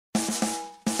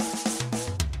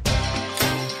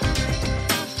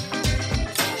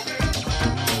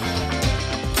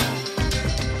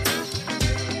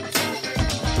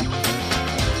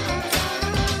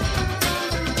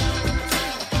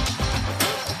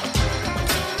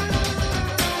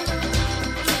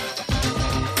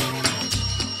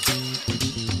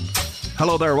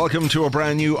Hello there, welcome to a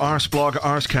brand new Arseblog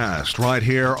Arsecast right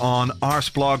here on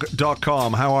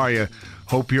arseblog.com. How are you?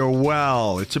 Hope you're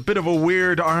well. It's a bit of a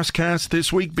weird Arsecast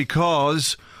this week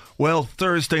because, well,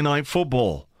 Thursday night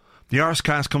football. The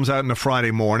Arsecast comes out on a Friday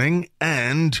morning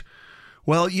and,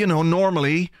 well, you know,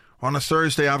 normally on a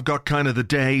Thursday I've got kind of the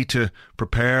day to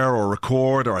prepare or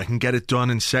record, or I can get it done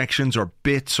in sections or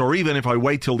bits, or even if I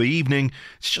wait till the evening,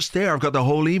 it's just there. I've got the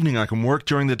whole evening. I can work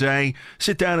during the day,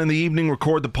 sit down in the evening,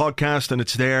 record the podcast, and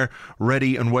it's there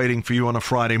ready and waiting for you on a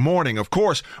Friday morning. Of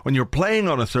course, when you're playing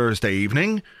on a Thursday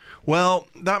evening, well,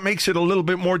 that makes it a little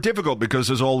bit more difficult because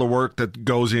there's all the work that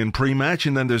goes in pre-match,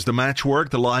 and then there's the match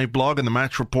work, the live blog and the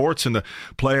match reports and the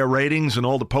player ratings and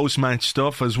all the post-match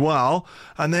stuff as well.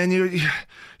 And then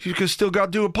you can still got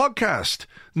to do a podcast.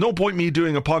 No point me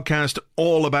doing a podcast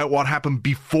all about what happened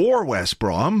before West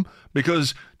Brom,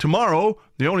 because tomorrow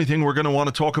the only thing we're going to want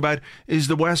to talk about is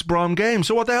the West Brom game.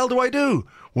 So what the hell do I do?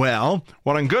 Well,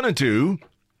 what I'm going to do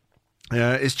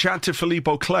is chat to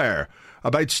Philippe Auclair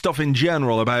about stuff in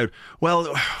general, about,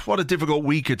 well, what a difficult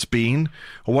week it's been,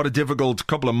 or what a difficult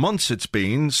couple of months it's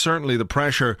been. Certainly the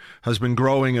pressure has been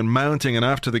growing and mounting, and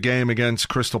after the game against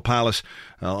Crystal Palace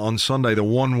on Sunday, the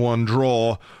 1-1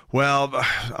 draw, well,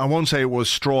 I won't say it was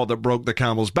straw that broke the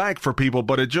camel's back for people,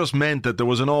 but it just meant that there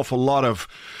was an awful lot of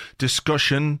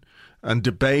discussion and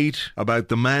debate about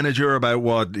the manager, about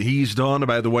what he's done,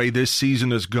 about the way this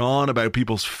season has gone, about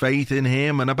people's faith in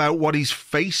him, and about what he's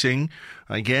facing,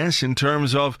 I guess, in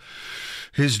terms of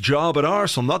his job at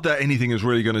Arsenal. Not that anything is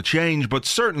really going to change, but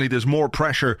certainly there's more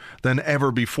pressure than ever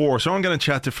before. So I'm going to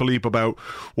chat to Philippe about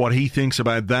what he thinks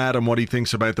about that, and what he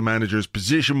thinks about the manager's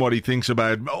position, what he thinks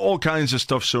about all kinds of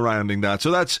stuff surrounding that. So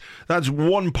that's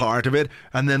one part of it.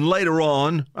 And then later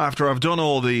on, after I've done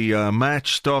all the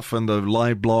match stuff and the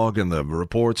live blog and the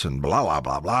reports and blah, blah,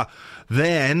 blah, blah,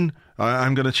 then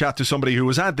I'm going to chat to somebody who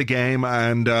was at the game,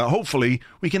 and hopefully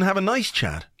we can have a nice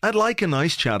chat. I'd like a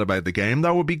nice chat about the game.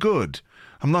 That would be good.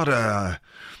 I'm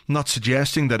not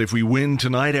suggesting that if we win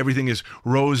tonight everything is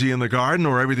rosy in the garden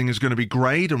or everything is going to be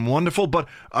great and wonderful, but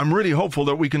I'm really hopeful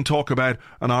that we can talk about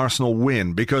an Arsenal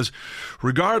win, because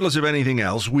regardless of anything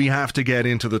else, we have to get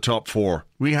into the top four.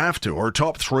 We have to, or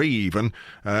top three even,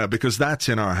 because that's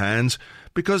in our hands.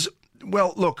 Because,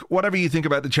 well, look, whatever you think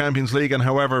about the Champions League and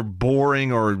however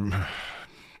boring or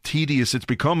tedious it's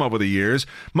become over the years,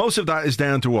 most of that is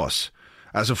down to us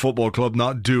as a football club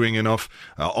not doing enough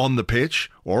on the pitch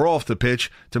or off the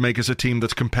pitch to make us a team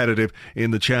that's competitive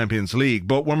in the Champions League.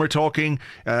 But when we're talking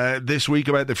this week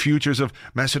about the futures of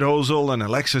Mesut Ozil and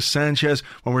Alexis Sanchez,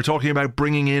 when we're talking about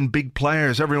bringing in big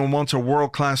players, everyone wants a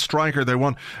world-class striker, they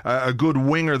want a good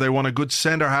winger, they want a good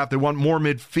centre-half, they want more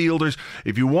midfielders.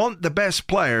 If you want the best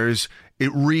players,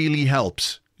 it really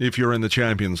helps if you're in the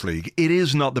Champions League. It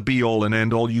is not the be-all and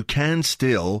end-all. You can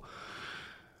still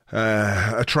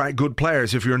attract good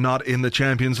players if you're not in the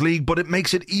Champions League, but it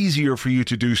makes it easier for you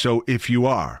to do so if you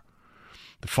are.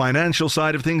 The financial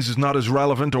side of things is not as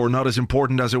relevant or not as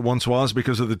important as it once was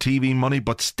because of the TV money,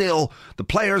 but still, the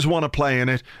players want to play in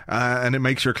it, and it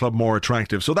makes your club more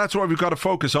attractive. So that's what we've got to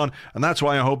focus on, and that's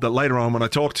why I hope that later on when I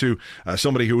talk to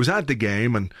somebody who was at the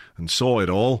game and saw it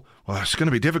all, well, it's going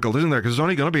to be difficult, isn't there? Because there's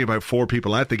only going to be about 4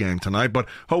 people at the game tonight, but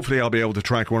hopefully I'll be able to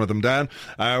track one of them down.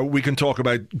 We can talk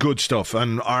about good stuff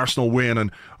and Arsenal win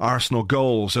and Arsenal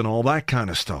goals and all that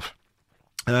kind of stuff.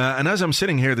 And as I'm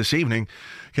sitting here this evening,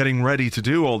 getting ready to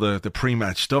do all the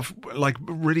pre-match stuff, like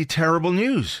really terrible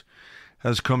news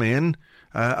has come in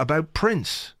about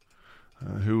Prince,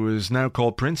 who is now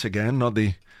called Prince again, not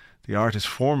the artist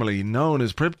formerly known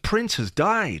as Prince. Prince has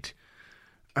died,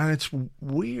 and it's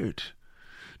weird.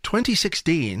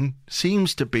 2016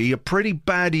 seems to be a pretty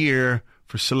bad year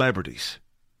for celebrities.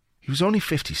 He was only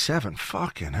 57.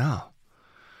 Fucking hell.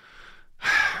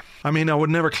 I mean, I would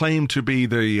never claim to be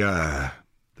the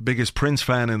biggest Prince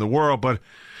fan in the world, but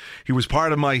he was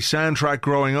part of my soundtrack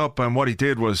growing up, and what he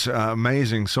did was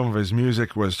amazing. Some of his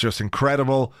music was just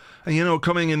incredible. And, you know,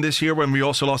 coming in this year when we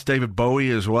also lost David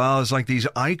Bowie as well, it's like these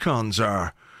icons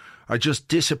are just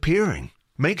disappearing.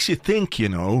 Makes you think, you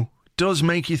know. Does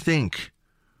make you think.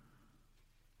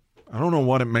 I don't know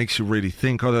what it makes you really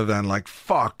think other than, like,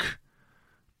 fuck.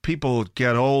 People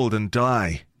get old and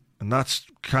die, and that's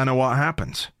kind of what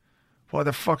happens. Why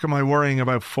the fuck am I worrying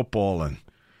about football and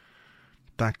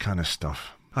that kind of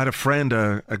stuff? I had a friend,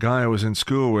 a guy I was in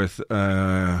school with,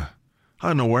 I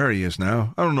don't know where he is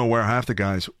now. I don't know where half the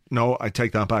guys, no, I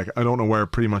take that back. I don't know where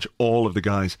pretty much all of the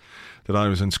guys that I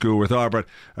was in school with are, but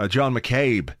John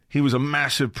McCabe, he was a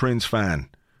massive Prince fan.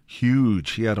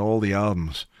 Huge. He had all the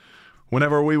albums.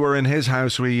 Whenever we were in his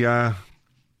house, we had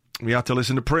to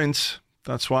listen to Prince.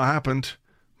 That's what happened.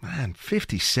 Man,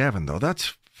 57 though,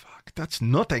 that's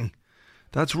nothing.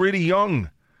 That's really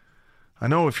young. I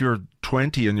know if you're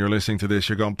 20 and you're listening to this,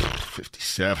 you're going,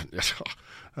 57,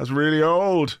 that's really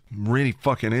old. Really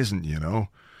fucking isn't, you know.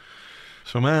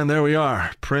 So man, there we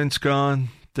are. Prince gone,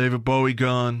 David Bowie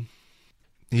gone.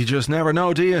 You just never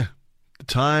know, do you? The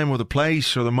time or the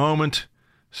place or the moment.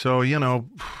 So, you know,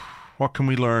 what can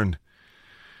we learn?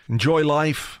 Enjoy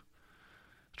life.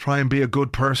 Try and be a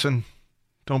good person.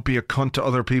 Don't be a cunt to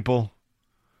other people.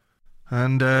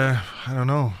 And, I don't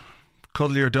know,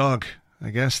 cuddle your dog. I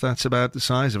guess that's about the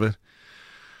size of it.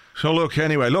 So look,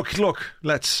 anyway, look,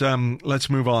 let's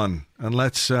move on. And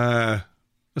let's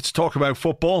talk about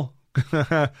football.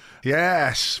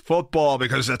 Yes, football,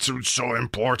 because that's so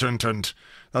important, and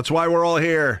that's why we're all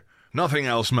here. Nothing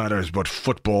else matters but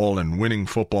football and winning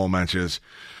football matches.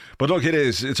 But look,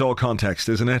 it's all context,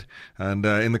 isn't it? And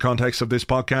in the context of this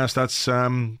podcast,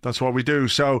 that's what we do.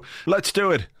 So let's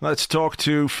do it. Let's talk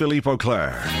to Philippe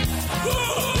Auclair.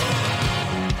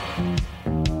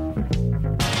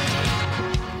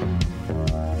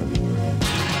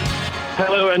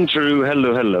 Hello, Andrew.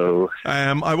 Hello.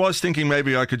 I was thinking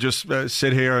maybe I could just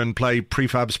sit here and play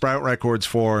Prefab Sprout records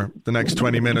for the next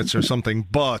 20 minutes or something,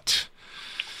 but...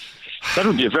 That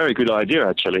would be a very good idea,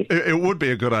 actually. It would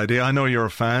be a good idea. I know you're a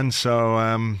fan,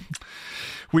 so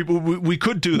we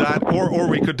could do that, or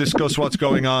we could discuss what's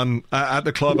going on at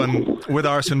the club and with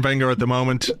Arsene Wenger at the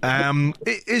moment.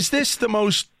 Is this the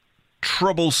most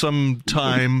troublesome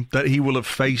time that he will have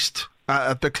faced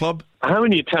at the club? How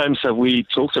many times have we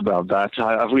talked about that?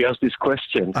 Have we asked this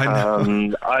question? I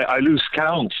know. I lose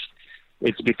count.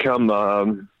 It's become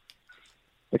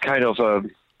a kind of a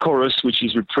chorus which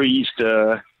is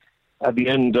reprised at the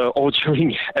end or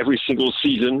during every single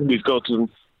season. We've got a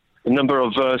number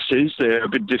of verses. They're a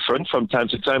bit different from time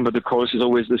to time, but the chorus is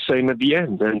always the same at the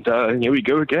end. And here we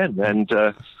go again. And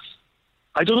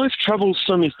I don't know if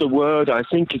troublesome is the word. I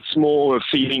think it's more a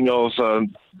feeling of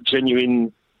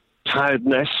genuine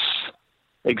tiredness,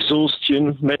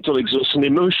 exhaustion, mental exhaustion,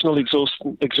 emotional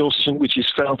exhaustion, which is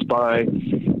felt by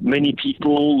many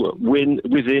people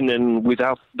within and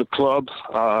without the club,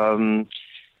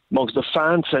 amongst the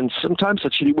fans. And sometimes,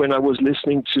 actually, when I was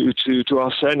listening to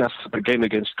Arsene after the game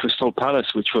against Crystal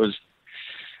Palace, which was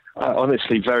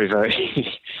honestly very,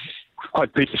 very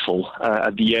quite pitiful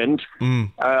at the end,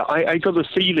 I got the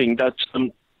feeling that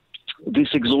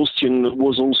this exhaustion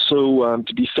was also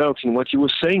to be felt in what he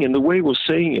was saying and the way he was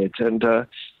saying it. And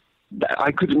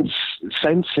I couldn't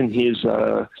sense in his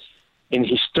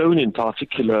tone in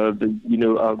particular,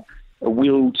 a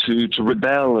will to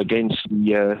rebel against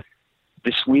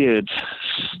this weird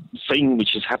thing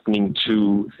which is happening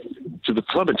to the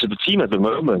club and to the team at the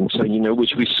moment. So,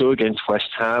 which we saw against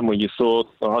West Ham, where you thought,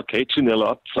 okay, 2-0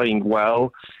 up, playing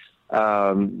well,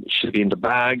 should be in the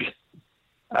bag.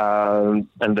 And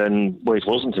then, it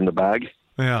wasn't in the bag.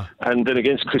 Yeah. And then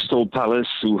against Crystal Palace,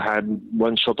 who had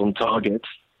one shot on target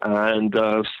and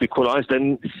equalised.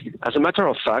 Then, as a matter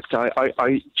of fact,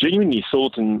 I genuinely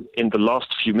thought in the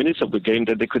last few minutes of the game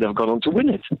that they could have gone on to win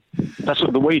it. That's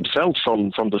the way it felt from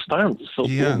the stands. I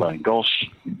thought, oh my gosh,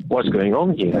 what's going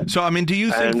on here? So, I mean, do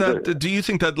you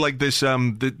think that like this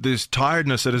this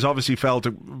tiredness that is obviously felt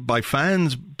by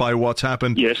fans by what's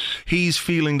happened? Yes. He's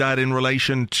feeling that in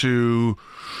relation to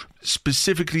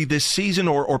specifically this season,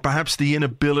 or perhaps the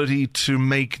inability to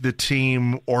make the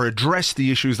team or address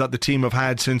the issues that the team have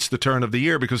had since the turn of the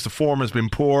year, because the form has been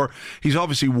poor. He's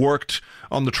obviously worked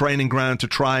on the training ground to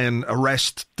try and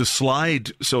arrest the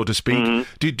slide, so to speak.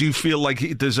 Mm-hmm. Do you feel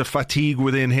like there's a fatigue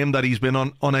within him that he's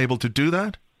been unable to do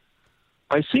that?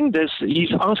 I think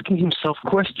he's asking himself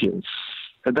questions.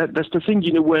 That's the thing,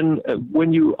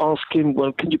 when you ask him,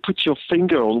 well, can you put your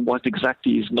finger on what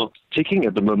exactly is not ticking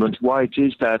at the moment? Why it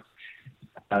is that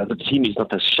the team is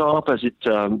not as sharp as it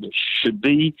should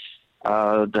be,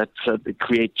 that they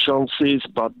create chances,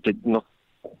 but they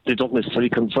don't necessarily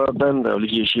convert them.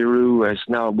 Olivier Giroud is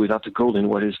now without a goal in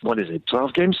what is it,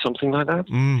 12 games, something like that?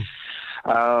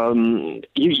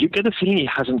 You get a feeling he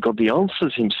hasn't got the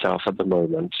answers himself at the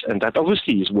moment, and that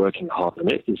obviously he's working hard on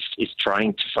it. He's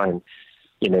trying to find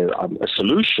a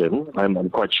solution. I'm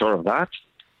quite sure of that.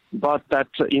 But that,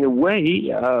 in a way,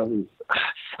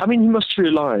 he must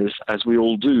realize, as we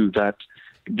all do, that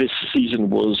this season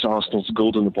was Arsenal's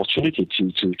golden opportunity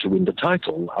to win the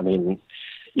title. I mean,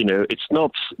 it's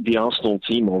not the Arsenal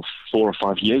team of 4 or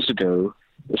 5 years ago.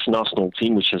 It's an Arsenal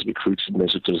team which has recruited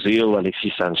Mesut Ozil,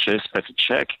 Alexis Sanchez, Petr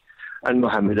Cech, and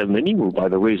Mohamed El-Neni, who, by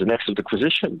the way, is an excellent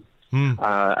acquisition.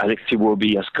 Alexis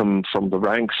Iwobi has come from the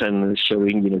ranks and is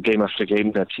showing, game after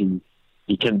game that he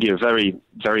can be a very,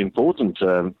 very important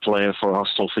player for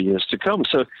Arsenal for years to come.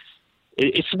 So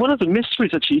it's one of the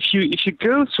mysteries, actually. If you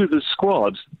go through the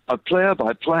squad, player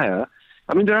by player,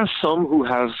 I mean, there are some who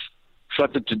have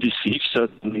fluttered to deceive,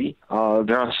 certainly.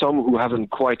 There are some who haven't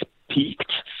quite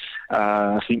peaked.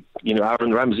 I think,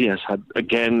 Aaron Ramsey has had,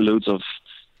 again, loads of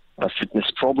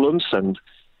fitness problems, and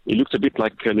he looked a bit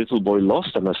like a little boy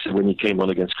lost, I must say, when he came on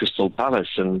against Crystal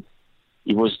Palace, and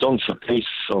he was done for pace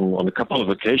on a couple of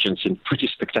occasions in pretty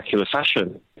spectacular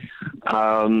fashion.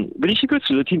 But if you go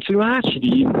through the team,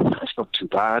 actually, it's not too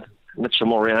bad. Nacho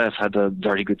Moria has had a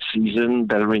very good season.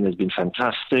 Bellerin has been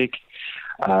fantastic.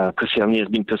 Koscielny has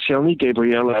been Koscielny.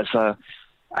 Gabriel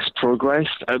has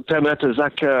progressed. Per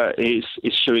Mertesacker is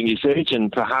showing his age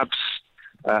and perhaps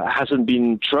hasn't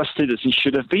been trusted as he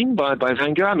should have been by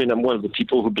Wenger. I mean, I'm one of the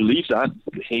people who believe that.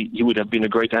 He would have been a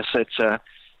great asset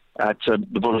at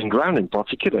the bowling ground in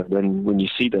particular when you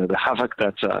see the havoc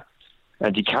that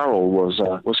Andy Carroll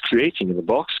was creating in the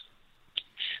box.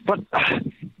 But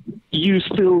you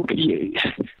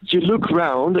look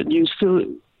around and you still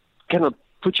cannot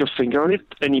put your finger on it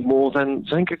any more than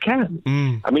Wenger can.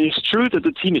 I mean, it's true that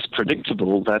the team is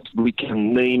predictable, that we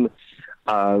can name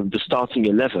the starting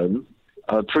 11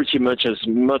 pretty much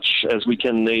as we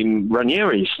can name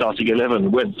Ranieri's starting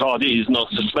 11 when Vardy is not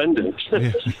suspended.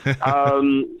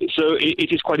 So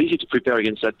it is quite easy to prepare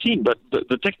against that team, but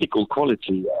the technical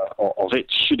quality of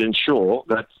it should ensure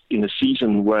that in a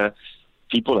season where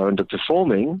people are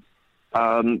underperforming,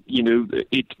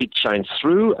 it shines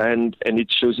through and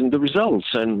it shows in the results.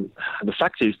 And the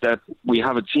fact is that we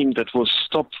have a team that was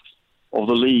top of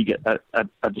the league at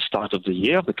the start of the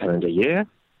year, the calendar year,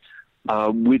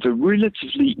 with a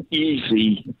relatively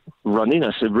easy run-in.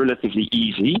 I say relatively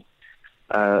easy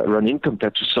run-in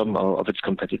compared to some of its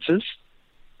competitors,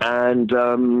 and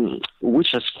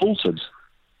which has faltered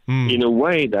in a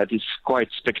way that is quite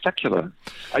spectacular.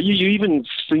 You even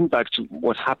think back to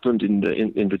what happened in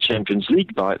the Champions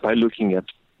League by looking at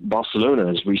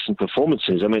Barcelona's recent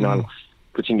performances. I mean, I'm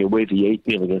putting away the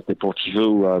 8-0 against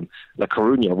Deportivo La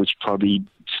Coruña, which probably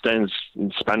stands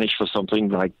in Spanish for something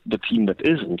like the team that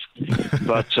isn't.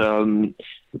 But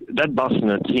that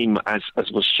Barcelona team, as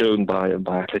was shown by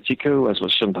Atletico, as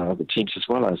was shown by other teams as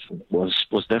well, as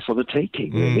was there for the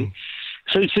taking, really.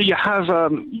 So you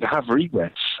have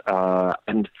regrets,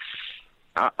 and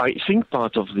I think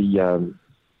part of the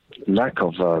lack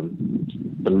of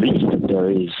belief that there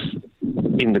is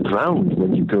in the ground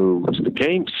when you go to the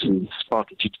games is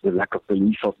partly due to the lack of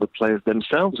belief of the players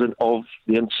themselves and of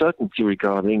the uncertainty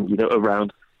regarding,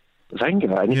 around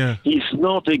Wenger. And he's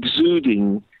not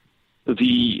exuding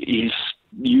his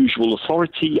usual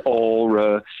authority,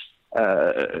 or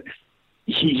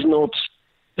he's not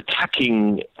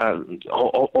attacking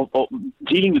or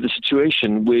dealing with the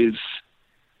situation with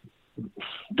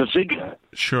the vigor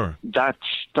that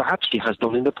perhaps he has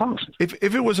done in the past. If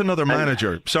it was another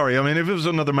manager, if it was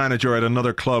another manager at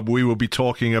another club, we would be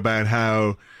talking about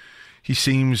how he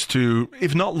seems to,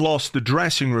 if not lost the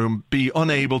dressing room, be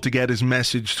unable to get his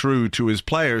message through to his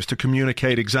players to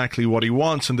communicate exactly what he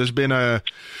wants. And there's been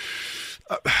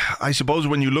I suppose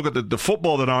when you look at the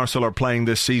football that Arsenal are playing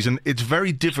this season, it's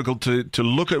very difficult to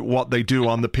look at what they do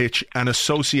on the pitch and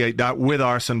associate that with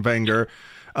Arsene Wenger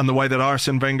and the way that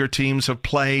Arsene Wenger teams have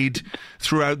played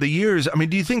throughout the years. I mean,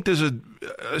 do you think there's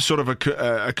a sort of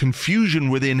a confusion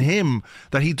within him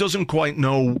that he doesn't quite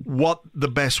know what the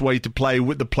best way to play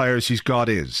with the players he's got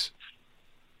is?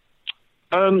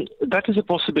 That is a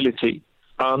possibility.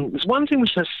 There's one thing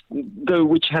which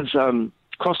has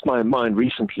crossed my mind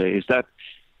recently is that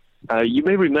you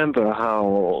may remember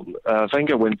how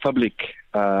Wenger went public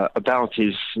about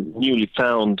his newly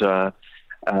found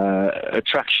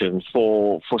attraction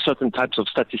for certain types of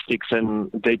statistics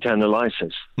and data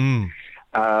analysis.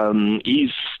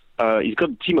 He's got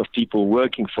a team of people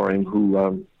working for him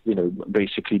who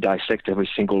basically dissect every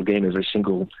single game, every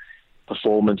single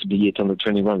performance, be it on the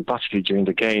training run, particularly during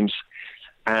the games.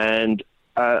 And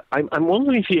I'm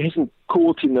wondering if he isn't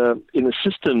caught in a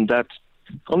system that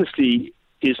honestly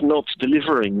is not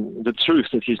delivering the truth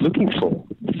that he's looking for.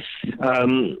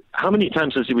 How many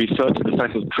times has he referred to the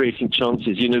fact of creating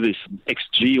chances? this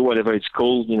XG or whatever it's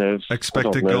called.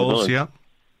 Expected goals. Yeah.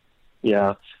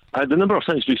 Yeah. The number of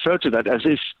times referred to that as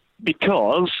if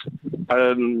because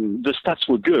the stats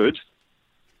were good,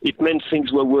 it meant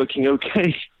things were working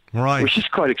okay. Right. Which is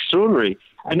quite extraordinary.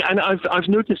 And I've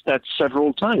noticed that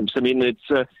several times. I mean,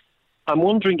 it's. I'm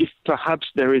wondering if perhaps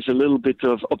there is a little bit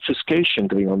of obfuscation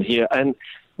going on here, and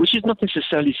which is not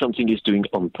necessarily something he's doing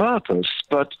on purpose,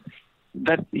 but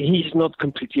that he's not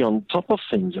completely on top of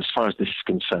things as far as this is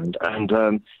concerned,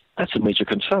 and that's a major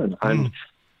concern. And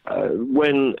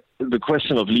when the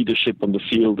question of leadership on the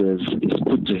field is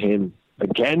put to him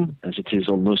again, as it is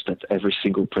almost at every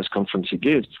single press conference he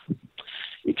gives,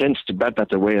 he tends to bat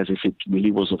that away as if it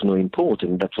really was of no import,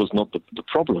 and that was not the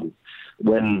problem.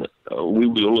 When we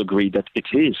will all agree that it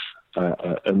is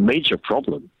a major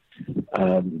problem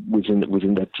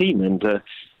within that team, and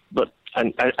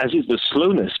as is the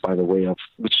slowness, by the way,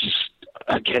 which is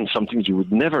again something you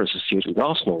would never associate with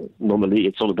Arsenal. Normally,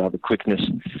 it's all about the quickness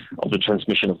of the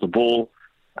transmission of the ball.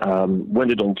 When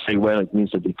they don't play well, it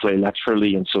means that they play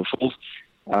laterally and so forth.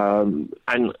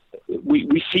 And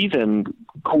we see them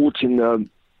caught in,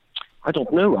 I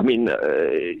don't know, I mean,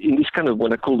 in this kind of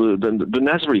what I call the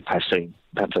Nasri passing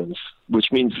patterns,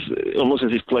 which means almost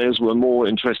as if players were more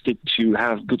interested to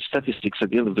have good statistics at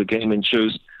the end of the game and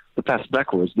chose the pass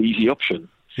backwards, the easy option.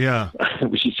 Yeah.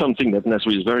 Which is something that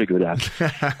Nasri is very good at.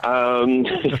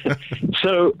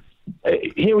 So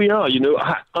here we are,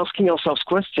 asking ourselves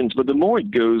questions, but the more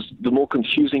it goes, the more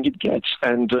confusing it gets.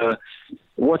 And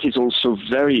what is also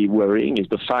very worrying is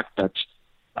the fact that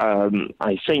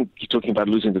I think, you're talking about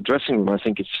losing the dressing room, I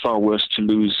think it's far worse to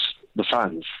lose the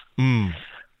fans.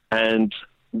 And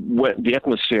the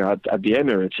atmosphere at the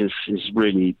Emirates is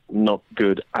really not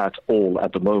good at all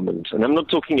at the moment. And I'm not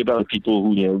talking about people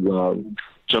who,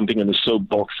 jumping in the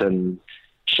soapbox and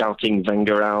shouting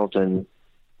Wenger out, and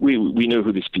we know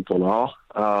who these people are.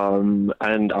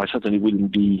 And I certainly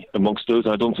wouldn't be amongst those.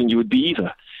 I don't think you would be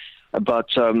either. But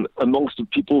amongst the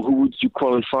people who would you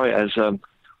qualify as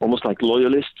almost like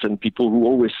loyalists and people who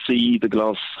always see the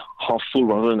glass half full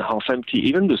rather than half empty,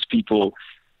 even those people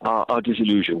are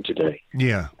disillusioned today.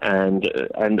 Yeah. And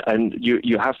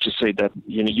you have to say that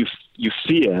you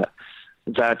fear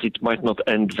that it might not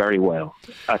end very well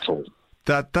at all.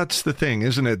 That's the thing,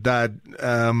 isn't it? That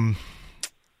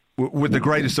with the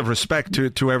greatest of respect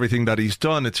to everything that he's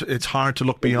done, it's hard to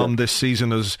look beyond this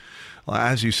season as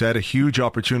you said, a huge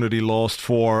opportunity lost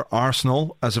for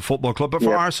Arsenal as a football club, but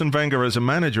for Arsene Wenger as a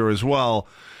manager as well.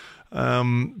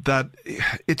 That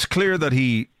it's clear that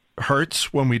he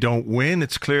hurts when we don't win.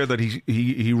 It's clear that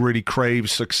he really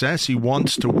craves success. He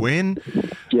wants to win.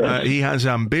 He has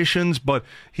ambitions, but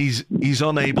he's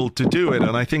unable to do it.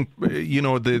 And I think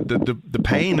the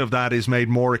pain of that is made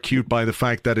more acute by the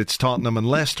fact that it's Tottenham and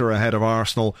Leicester ahead of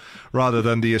Arsenal rather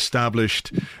than the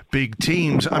established big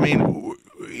teams. I mean,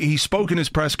 he spoke in his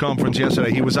press conference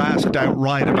yesterday. He was asked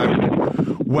outright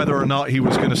about whether or not he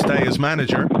was going to stay as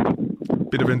manager.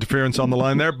 Bit of interference on the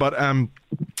line there, but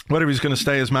whether he was going to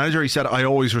stay as manager, he said, I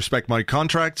always respect my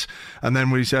contracts. And then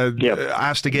we said,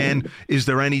 asked again, is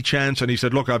there any chance? And he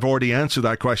said, look, I've already answered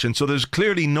that question. So there's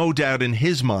clearly no doubt in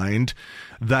his mind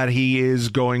that he is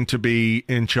going to be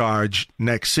in charge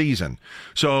next season.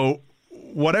 So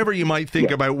whatever you might think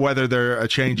about whether a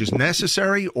change is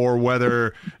necessary or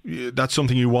whether that's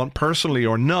something you want personally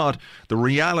or not, the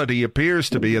reality appears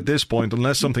to be at this point,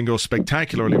 unless something goes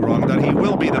spectacularly wrong, that he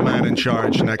will be the man in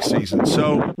charge next season.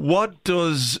 So what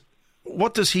does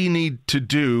he need to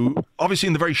do? Obviously,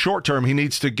 in the very short term, he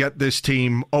needs to get this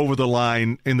team over the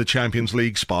line in the Champions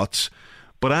League spots.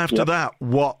 But after that,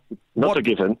 what? Not a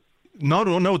given.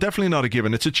 No, definitely not a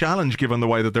given. It's a challenge given the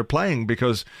way that they're playing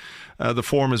because the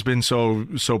form has been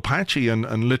so patchy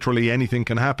and literally anything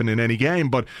can happen in any game.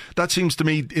 But that seems to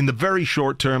me, in the very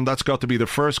short term, that's got to be the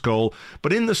first goal.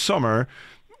 But in the summer,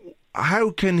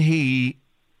 how can he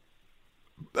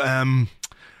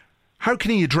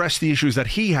address the issues that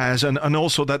he has and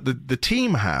also that the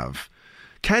team have?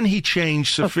 Can he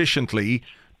change sufficiently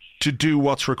to do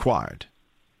what's required?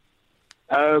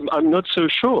 I'm not so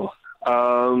sure.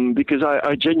 Because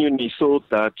I genuinely thought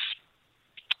that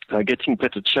getting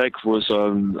Petr Cech was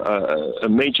a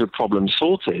major problem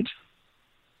sorted.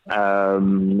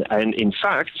 And in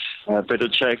fact,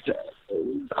 Petr Cech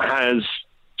has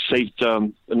saved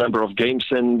a number of games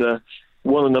and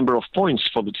won a number of points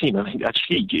for the team. I mean,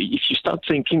 actually, if you start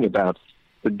thinking about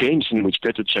the games in which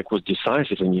Petr Cech was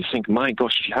decisive and you think, my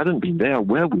gosh, if he hadn't been there,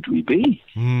 where would we be?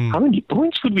 How many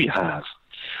points would we have?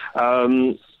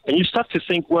 And you start to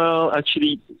think, well,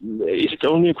 actually, is it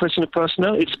only a question of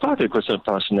personnel? It's partly a question of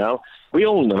personnel. We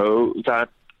all know that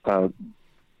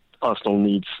Arsenal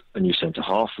needs a new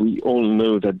centre-half. We all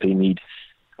know that they need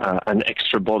an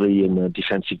extra body in the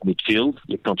defensive midfield.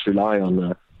 You can't rely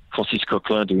on Francis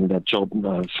Coquelin doing that job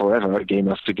forever, game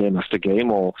after game after game,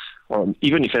 or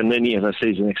even if Neni, as I say,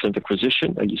 is an excellent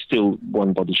acquisition, you're still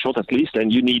one body short at least,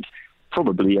 and you need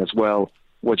probably as well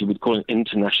what you would call an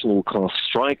international class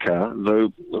striker,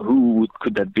 though who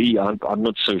could that be? I'm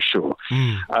not so sure.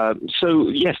 So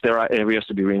yes, there are areas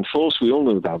to be reinforced. We all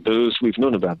know about those. We've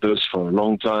known about those for a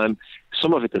long time.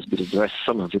 Some of it has been addressed,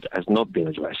 some of it has not been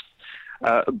addressed.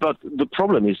 But the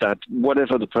problem is that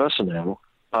whatever the personnel,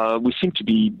 we seem to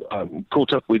be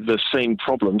caught up with the same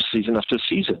problems season after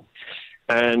season.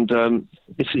 And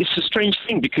it's a strange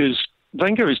thing because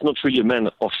Wenger is not really a man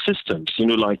of systems,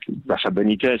 like Rafa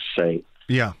Benitez, say,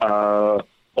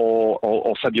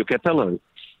 or Fabio Capello.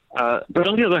 But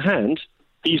on the other hand,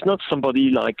 he's not somebody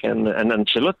like an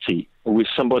Ancelotti, who is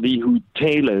somebody who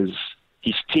tailors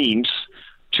his teams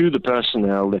to the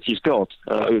personnel that he's got.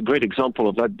 A great example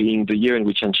of that being the year in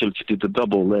which Ancelotti did the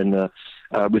double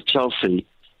with Chelsea,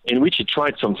 in which he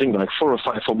tried something like 4 or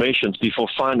 5 formations before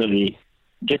finally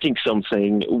getting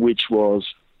something which was,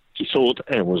 he thought,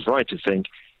 and was right to think,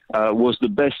 was the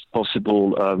best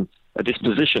possible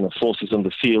disposition of forces on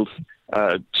the field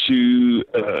to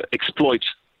exploit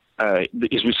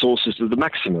his resources to the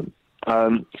maximum.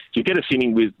 You get a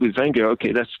feeling with Wenger,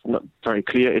 okay, that's not very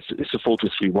clear. It's a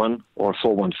 4-2-3-1 or a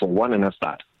 4-1-4-1, and that's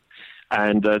that.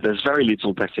 And there's very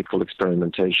little tactical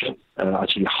experimentation,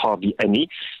 actually hardly any,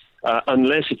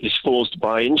 unless it is forced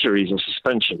by injuries or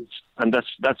suspensions, and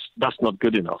that's not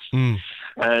good enough.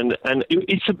 And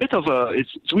it's a bit of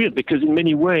it's weird because in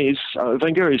many ways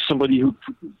Wenger is somebody who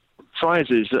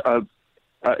prizes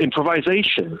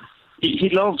improvisation. He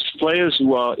loves players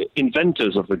who are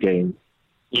inventors of the game.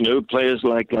 Players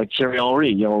like Thierry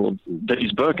Henry,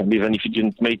 Dennis Bergkamp, even if he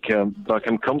didn't make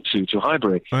Bergkamp come to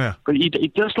Highbury. Oh, yeah. But he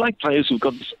does like players who've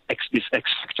got this X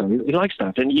factor. He likes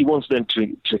that, and he wants them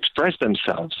to express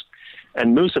themselves.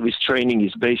 And most of his training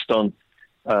is based on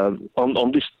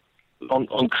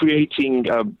creating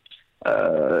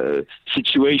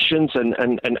situations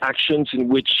and actions in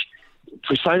which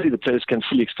precisely the players can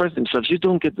fully express themselves. You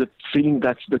don't get the feeling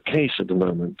that's the case at the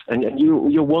moment, and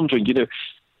you're wondering,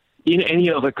 in any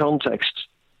other context,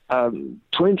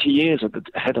 20 years at the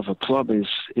head of a club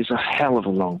is a hell of a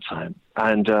long time.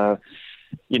 And,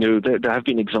 there have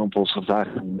been examples of that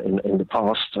in the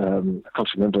past. I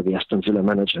can't remember the Aston Villa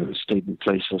manager who stayed in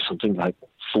place for something like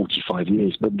 45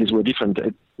 years, but these were different.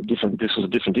 This was a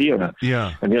different era.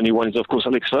 Yeah. And the only one is, of course,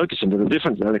 Alex Ferguson. But the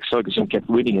difference, Alex Ferguson kept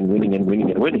winning and winning and winning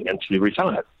and winning until he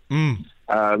retired.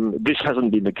 This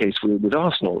hasn't been the case with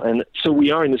Arsenal. And so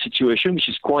we are in a situation which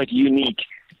is quite unique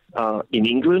in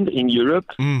England, in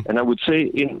Europe, and I would say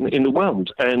in the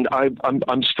world. And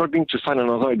I'm struggling to find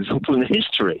another example in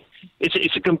history.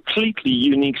 It's a completely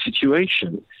unique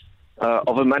situation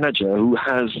of a manager who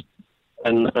has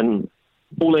an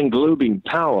all-englobing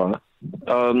power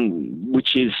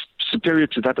which is superior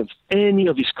to that of any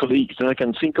of his colleagues that I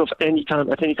can think of at any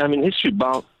time in history,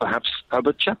 bar perhaps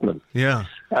Herbert Chapman. Yeah.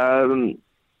 And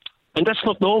that's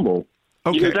not normal.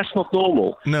 Okay. That's not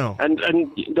normal. No. And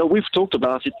we've talked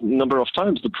about it a number of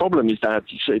times. The problem is that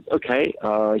he said, okay,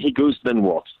 he goes, then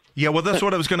what? Yeah, well, that's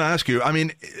what I was going to ask you. I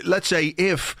mean, let's say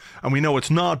if, and we know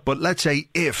it's not, but let's say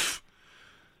if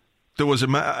there was a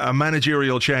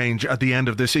managerial change at the end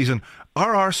of this season,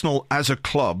 are Arsenal as a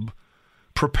club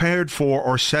prepared for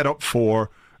or set up for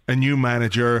a new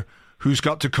manager who's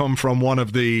got to come from one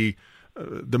of the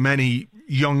many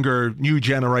younger, new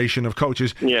generation of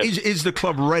coaches? Yes. Is the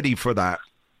club ready for that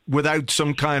without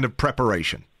some kind of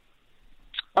preparation?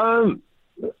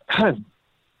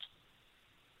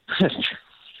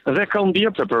 There can't be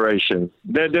a preparation.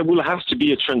 There will have to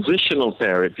be a transitional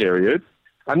period.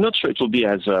 I'm not sure it will be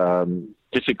as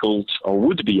difficult or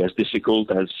would be as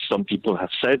difficult as some people have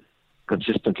said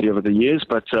consistently over the years,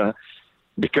 but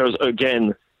because,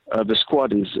 again, the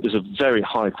squad is a very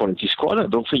high-quality squad. I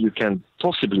don't think you can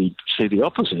possibly say the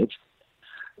opposite.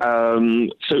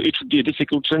 So it would be a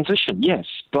difficult transition, yes,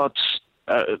 but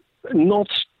not...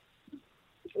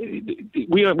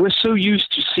 We're so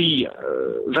used to see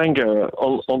Wenger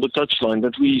on the touchline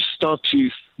that we start to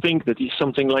think that he's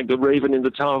something like the Raven in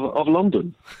the Tower of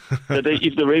London. That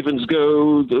if the Ravens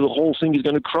go, the whole thing is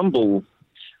going to crumble.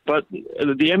 But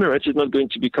the Emirates is not going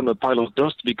to become a pile of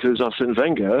dust because Arsene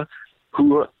Wenger,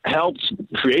 who helped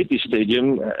create this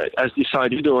stadium, has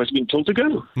decided or has been told to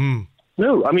go.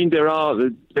 No, I mean there are.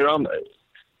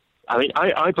 I mean,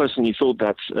 I personally thought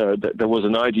that there was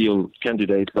an ideal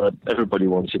candidate, but everybody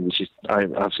wants him, which is,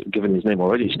 I've given his name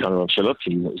already, it's Carlo Ancelotti.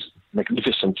 He was a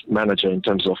magnificent manager in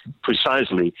terms of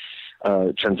precisely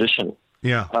transition.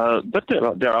 Yeah. But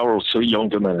there are also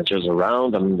younger managers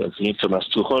around. I mean, Thomas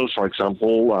Tuchel, for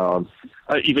example.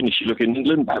 Even if you look in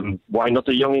England, why not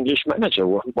a young English manager?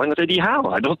 Why not Eddie Howe?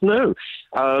 I don't know.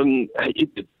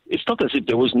 It's not as if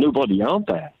there was nobody out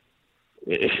there.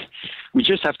 We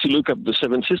just have to look up the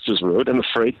Seven Sisters Road, I'm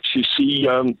afraid, to see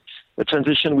a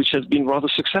transition which has been rather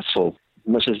successful,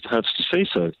 much as it hurts to say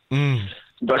so.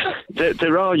 But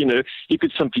there are, you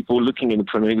could some people looking in the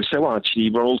Premier League would say, well,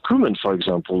 actually, Ronald Koeman, for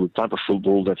example, the type of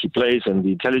football that he plays and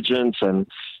the intelligence and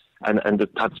and the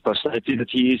type of personality that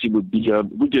he is, he would be a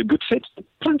good fit.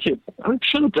 I'm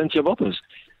sure plenty of others.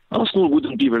 Arsenal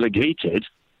wouldn't be relegated.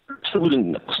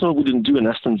 Arsenal wouldn't do an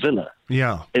Aston Villa.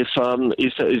 Yeah. If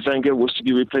Wenger was to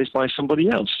be replaced by somebody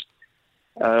else.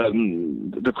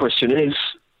 The question is,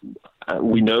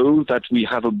 we know that we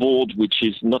have a board which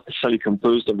is not necessarily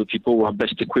composed of the people who are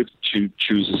best equipped to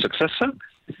choose a successor.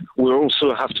 We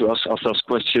also have to ask ourselves the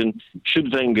question,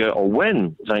 should Wenger, or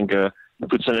when Wenger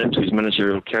puts an end to his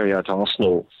managerial career at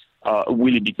Arsenal,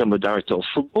 will he become a director of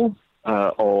football,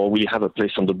 or will he have a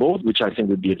place on the board, which I think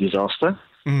would be a disaster?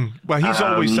 Well, he's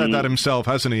always said that himself,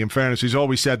 hasn't he? In fairness, he's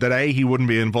always said that A, he wouldn't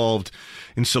be involved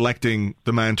in selecting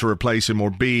the man to replace him,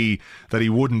 or B, that he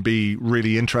wouldn't be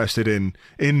really interested in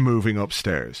moving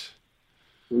upstairs.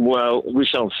 Well, we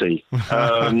shall see.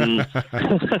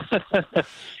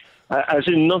 As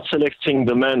in not selecting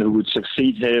the man who would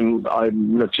succeed him,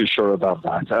 I'm not too sure about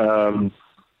that.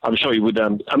 I'm sure he would.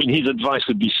 His advice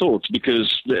would be sought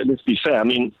because, let's be fair.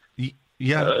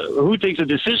 Yeah. Who takes the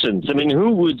decisions?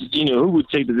 Who would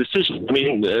take the decision?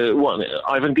 What,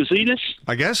 Ivan Gazidis?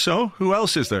 I guess so. Who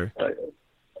else is there?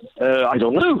 I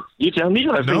don't know. You tell me.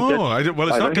 Well, it's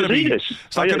not going to be.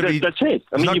 It's not going to be. That's it.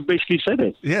 You basically said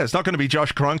it. Yeah, it's not going to be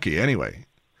Josh Kroenke anyway.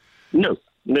 No.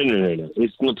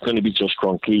 It's not going to be Josh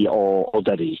Kroenke or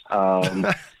Daddy, and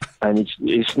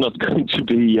it's not going to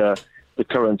be the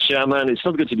current chairman. It's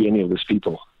not going to be any of those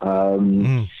people.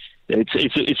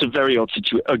 It's a very odd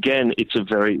situation. Again, it's a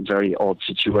very, very odd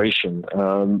situation,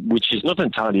 which is not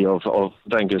entirely of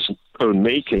Wenger's own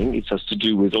making. It has to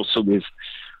do with a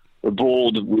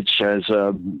board which has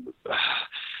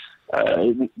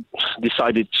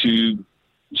decided to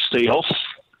stay off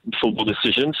football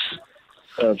decisions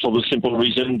for the simple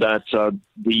reason that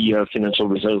the financial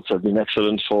results have been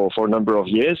excellent for a number of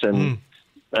years, and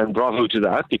bravo to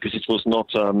that, because it was not,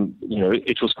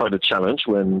 it was quite a challenge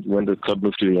when the club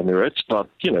moved to the Emirates, but,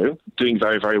 doing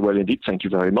very, very well indeed. Thank you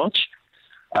very much.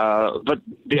 But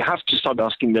they have to start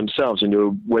asking themselves,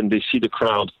 when they see the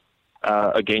crowd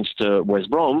against West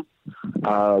Brom,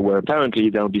 where apparently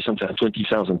there will be something like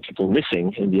 20,000 people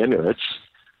missing in the Emirates,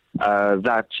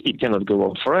 that it cannot go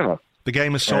on forever. The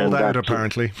game is sold out,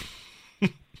 apparently.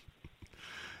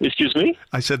 Excuse me?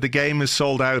 I said the game is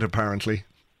sold out, apparently.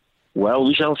 Well,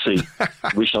 we shall see.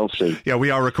 We shall see. Yeah, we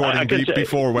are recording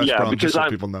before West Brom, just so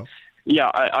people know.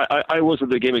 Yeah, I was at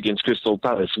the game against Crystal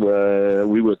Palace, where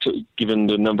we were given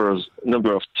the number of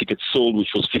tickets sold,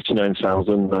 which was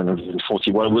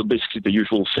 59,941, well, basically the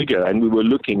usual figure, and we were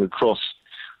looking across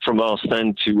from our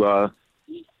stand to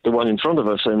the one in front of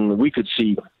us, and we could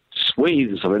see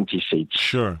swathes of empty seats.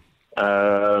 Sure.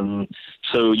 So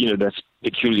that's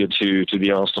peculiar to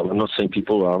the Arsenal. I'm not saying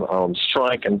people are on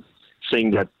strike, and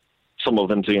saying that some of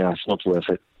them think it's not worth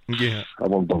it. Yeah, I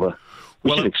won't bother.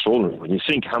 Which is extraordinary when you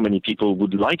think how many people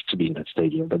would like to be in that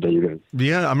stadium, but there you go.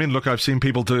 Yeah, look, I've seen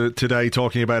people today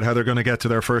talking about how they're going to get to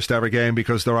their first ever game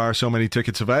because there are so many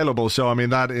tickets available. So,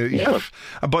 that... Yeah.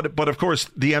 But of course,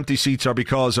 the empty seats are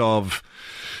because of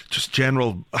just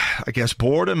general, I guess,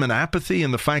 boredom and apathy,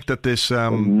 and the fact that this...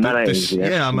 malaise,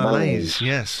 malaise,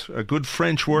 yes. A good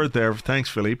French word there. Thanks,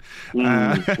 Philippe.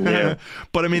 Yeah.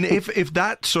 But, if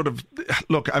that sort of...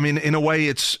 Look, in a way,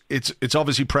 it's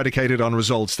obviously predicated on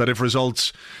results, that if results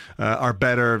are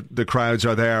better, the crowds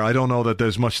are there. I don't know that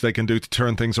there's much they can do to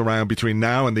turn things around between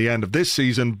now and the end of this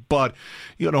season, but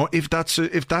if that's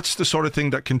the sort of thing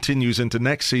that continues into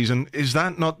next season, is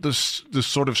that not the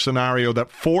sort of scenario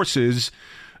that forces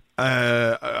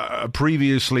a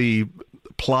previously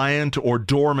pliant or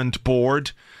dormant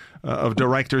board of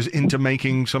directors into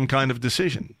making some kind of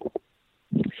decision?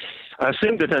 I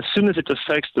think that as soon as it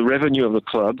affects the revenue of the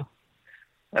club,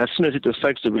 as soon as it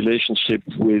affects the relationship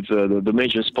with the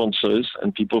major sponsors,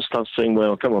 and people start saying,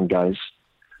 well, come on, guys,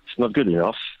 it's not good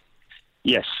enough,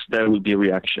 yes, there will be a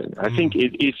reaction. I think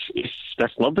if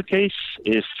that's not the case,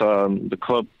 if the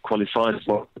club qualifies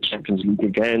for the Champions League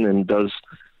again and does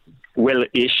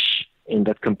well-ish in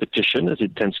that competition, as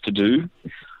it tends to do,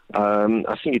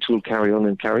 I think it will carry on.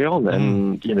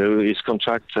 And, his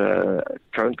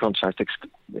current contract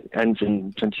ends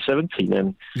in 2017,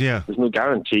 and there's no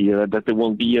guarantee that they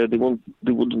won't be, they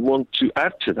would want to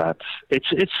add to that.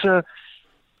 It's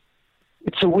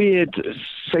a weird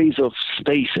phase of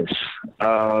stasis,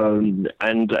 and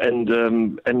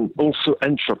also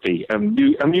entropy.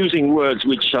 I'm using words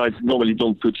which I normally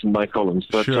don't put in my columns,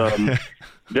 but sure.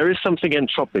 There is something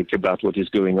entropic about what is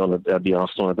going on at the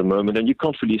Arsenal at the moment, and you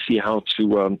can't really see how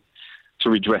to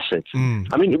redress it.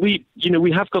 We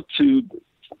have got to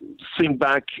think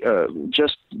back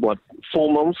just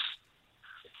 4 months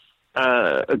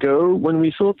ago when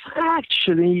we thought,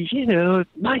 actually, it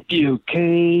might be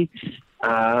okay.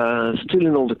 Still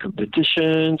in all the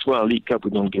competitions. Well, League Cup,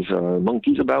 we don't give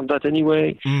monkeys about that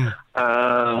anyway.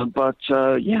 But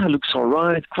looks all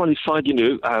right. Qualified,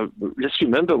 let's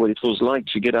remember what it was like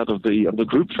to get out of the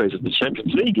group phase of the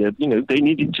Champions League. They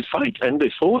needed to fight, and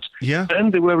they fought,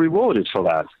 and they were rewarded for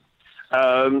that.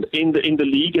 In the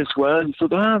league as well, so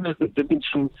there've been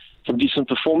some decent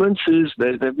performances.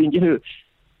 There've been,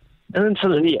 and then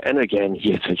suddenly, yet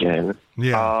again,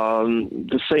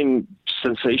 the same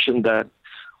sensation that,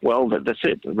 that's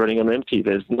it, running on empty.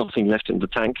 There's nothing left in the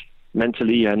tank,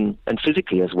 mentally and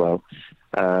physically as well,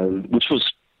 which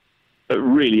was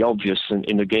really obvious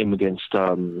in the game against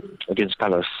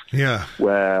Palace. Yeah,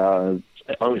 where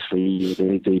honestly,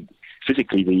 they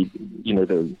physically,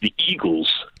 the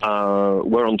Eagles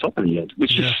were on top of the end,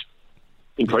 which is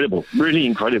incredible, really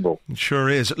incredible. It sure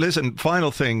is. Listen,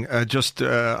 final thing, I just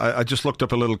looked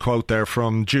up a little quote there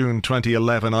from June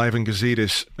 2011, Ivan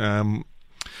Gazidis,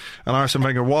 and Arsene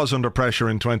Wenger was under pressure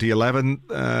in 2011.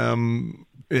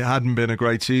 It hadn't been a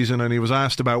great season, and he was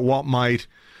asked about what might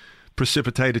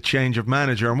precipitate a change of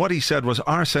manager, and what he said was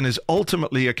Arsene is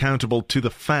ultimately accountable to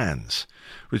the fans,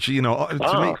 which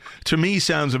to me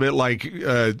sounds a bit like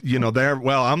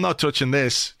I'm not touching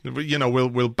this,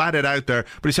 we'll bat it out there.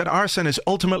 But he said Arsene is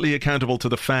ultimately accountable to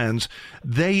the fans.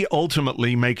 They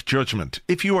ultimately make judgment.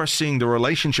 If you are seeing the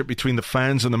relationship between the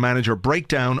fans and the manager break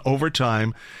down over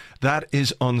time, that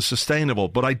is unsustainable.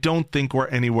 But I don't think we're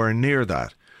anywhere near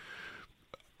that.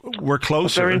 We're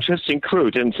closer. A very interesting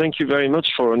quote, and thank you very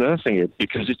much for unearthing it,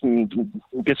 because it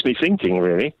gets me thinking,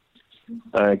 really.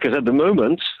 Because at the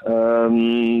moment,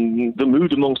 the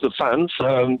mood amongst the fans,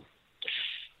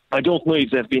 I don't know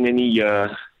if there have been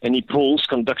any polls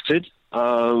conducted,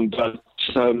 but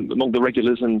among the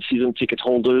regulars and season ticket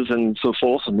holders and so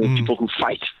forth, and the people who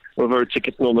fight over a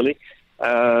ticket normally,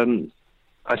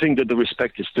 I think that the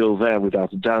respect is still there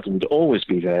without a doubt and would always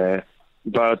be there.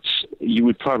 But you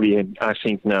would probably, I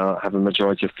think now, have a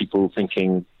majority of people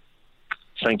thinking,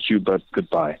 thank you, but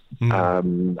goodbye. I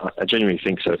genuinely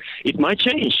think so. It might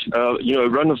change. A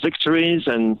run of victories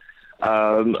and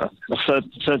a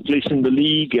third place in the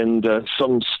league and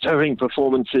some stirring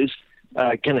performances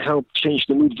can help change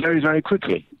the mood very, very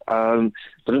quickly. But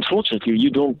unfortunately,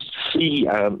 you don't see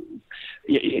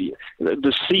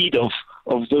the seed of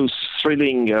those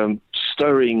thrilling,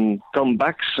 stirring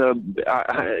comebacks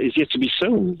is yet to be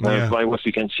sown by what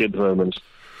we can see at the moment.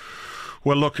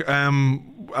 Well, look,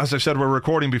 as I said, we're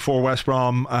recording before West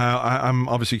Brom. I'm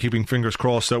obviously keeping fingers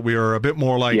crossed that we are a bit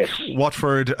more like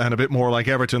Watford and a bit more like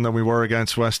Everton than we were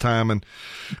against West Ham and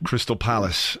Crystal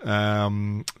Palace.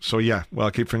 I'll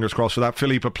keep fingers crossed for that.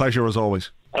 Philippe, a pleasure as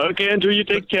always. Okay, Andrew, you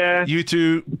take care. You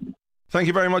too. Thank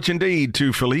you very much indeed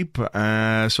to Philippe.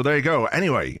 So there you go.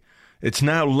 Anyway, it's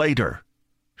now later.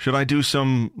 Should I do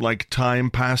some,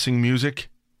 time-passing music?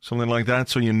 Something like that,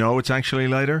 so you know it's actually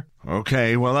later?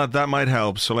 Okay, well, that might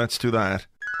help, so let's do that.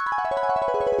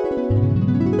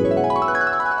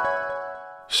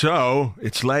 So,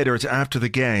 it's later, it's after the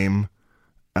game,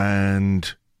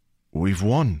 and we've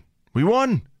won. We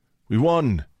won! We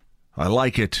won! I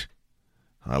like it.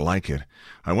 I like it.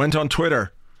 I went on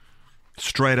Twitter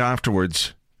straight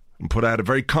afterwards and put out a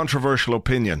very controversial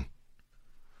opinion.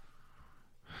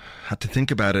 Had to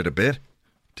think about it a bit.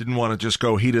 Didn't want to just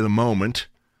go heat of the moment.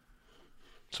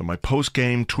 So my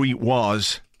post-game tweet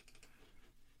was,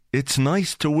 it's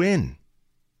nice to win.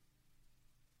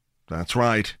 That's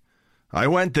right. I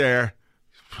went there.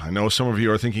 I know some of you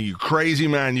are thinking, you crazy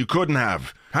man, you couldn't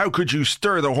have. How could you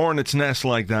stir the hornet's nest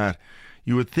like that?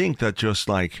 You would think that just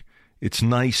it's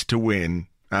nice to win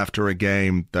after a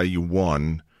game that you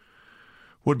won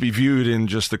would be viewed in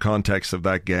just the context of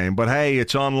that game. But hey,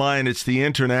 it's online, it's the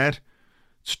internet.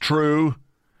 It's true.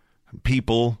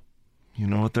 People, you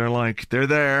know what they're like. They're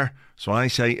there. So I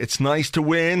say, it's nice to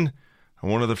win.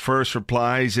 And one of the first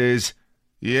replies is,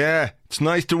 yeah, it's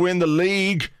nice to win the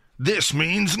league. This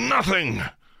means nothing.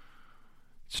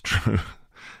 It's true.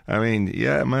 I mean,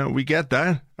 yeah, man, we get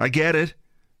that. I get it.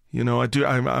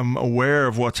 I'm aware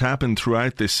of what's happened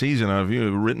throughout this season. I've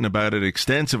written about it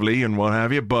extensively and what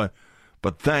have you, but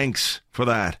thanks for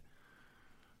that.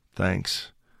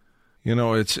 Thanks.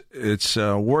 It's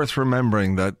worth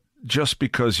remembering that just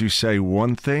because you say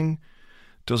one thing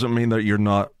doesn't mean that you're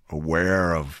not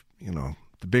aware of,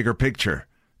 the bigger picture.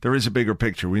 There is a bigger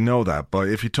picture. We know that. But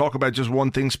if you talk about just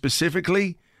one thing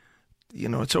specifically,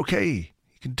 it's okay.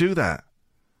 You can do that.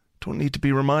 Don't need to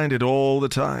be reminded all the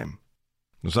time.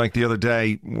 It was like the other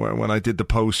day when I did the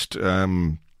post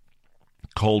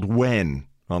called When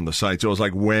on the site. So it was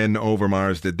like when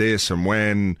Overmars did this and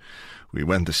when we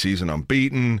went the season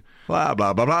unbeaten, blah,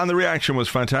 blah, blah, blah. And the reaction was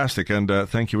fantastic. And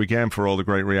thank you again for all the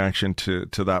great reaction to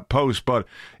that post. But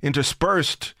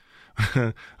interspersed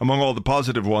among all the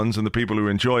positive ones and the people who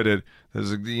enjoyed it,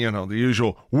 there's, the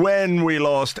usual when we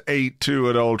lost 8-2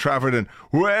 at Old Trafford and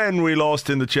when we lost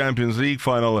in the Champions League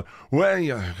final.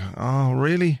 Oh,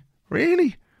 really?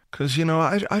 Really? Because,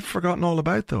 I'd forgotten all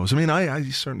about those. I mean, I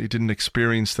certainly didn't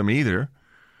experience them either.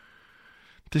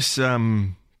 This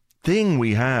thing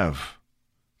we have,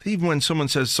 even when someone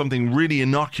says something really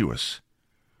innocuous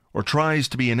or tries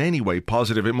to be in any way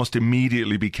positive, it must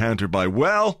immediately be countered by,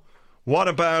 well, what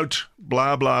about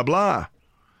blah, blah, blah?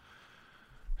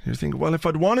 You think, well, if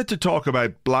I'd wanted to talk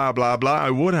about blah, blah, blah,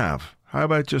 I would have. How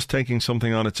about just taking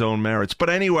something on its own merits? But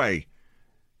anyway,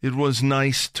 it was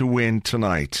nice to win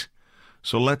tonight.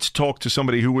 So let's talk to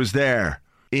somebody who was there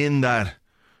in that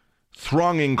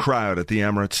thronging crowd at the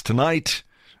Emirates tonight.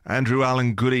 Andrew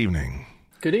Allen, good evening.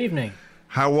 Good evening.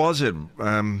 How was it?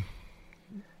 Well,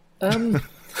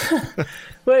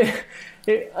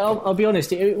 I'll be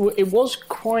honest, it was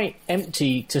quite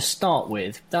empty to start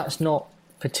with. That's not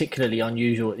particularly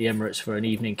unusual at the Emirates for an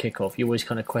evening kickoff. You always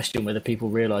kind of question whether people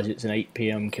realise it's an 8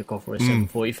 p.m. kickoff or a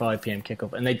 7:45 p.m.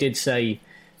 kickoff. And they did say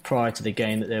prior to the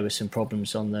game that there were some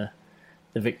problems on the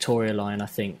Victoria line, I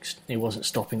think. It wasn't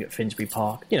stopping at Finsbury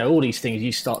Park. All these things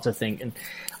you start to think. And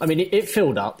I mean, it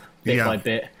filled up bit by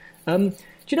bit. Do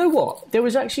you know what? There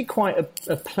was actually quite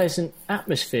a pleasant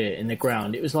atmosphere in the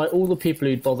ground. It was like all the people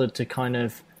who'd bothered to kind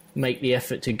of make the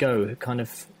effort to go kind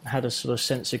of had a sort of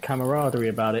sense of camaraderie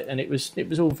about it, and it was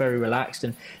all very relaxed.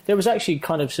 And there was actually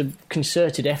kind of some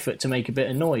concerted effort to make a bit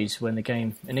of noise when the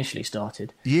game initially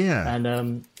started. Yeah.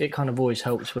 And it kind of always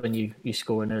helps when you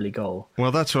score an early goal.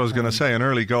 Well, that's what I was going to say. An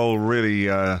early goal really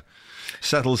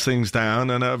settles things down,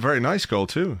 and a very nice goal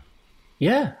too.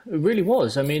 Yeah, it really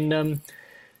was. I mean,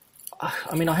 I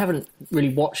haven't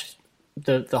really watched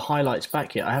the highlights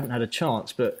back yet. I haven't had a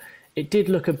chance, but it did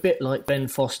look a bit like Ben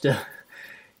Foster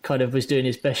kind of was doing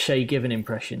his best Shay Given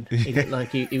impression. He looked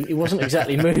like he wasn't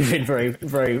exactly moving very,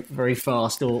 very, very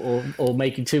fast or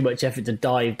making too much effort to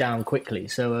dive down quickly.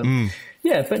 So,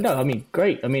 yeah, but no, I mean,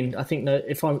 great. I mean, I think that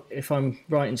if I'm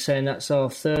right in saying that's our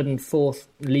third and fourth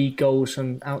league goals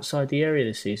from outside the area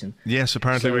this season. Yes,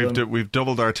 apparently we've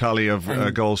doubled our tally of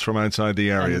goals from outside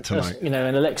the area tonight.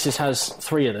 And Alexis has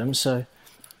 3 of them, so,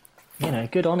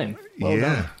 good on him. Well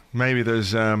done. Maybe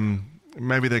there's...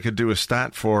 Maybe they could do a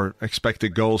stat for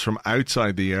expected goals from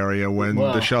outside the area when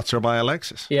the shots are by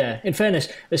Alexis. Yeah, in fairness,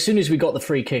 as soon as we got the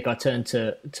free kick, I turned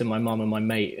to my mum and my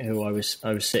mate who I was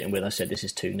sitting with. I said, "This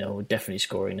is 2-0. We're definitely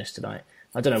scoring this tonight."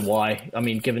 I don't know why. I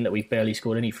mean, given that we've barely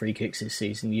scored any free kicks this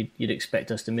season, you'd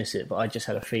expect us to miss it. But I just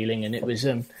had a feeling, and it was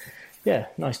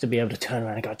nice to be able to turn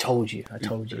around and go, I told you.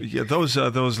 Yeah, those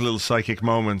little psychic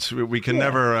moments, we can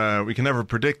never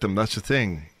predict them. That's the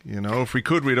thing. If we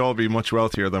could, we'd all be much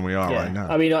wealthier than we are right now.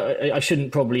 I mean, I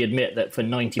shouldn't probably admit that for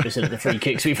 90% of the free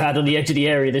kicks we've had on the edge of the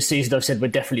area this season, I've said we're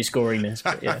definitely scoring this.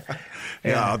 But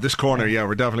this corner,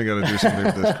 we're definitely going to do something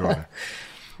with this corner.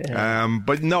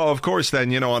 But no, of course,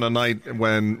 then, on a night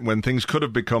when things could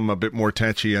have become a bit more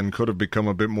tetchy and could have become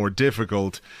a bit more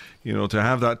difficult, to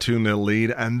have that 2-0 lead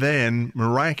and then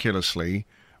miraculously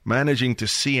managing to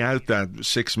see out that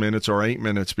 6 minutes or 8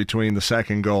 minutes between the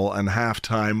second goal and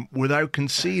half-time without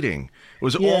conceding. It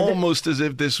was almost as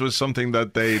if this was something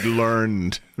that they'd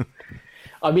learned.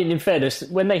 I mean, in fairness,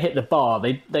 when they hit the bar,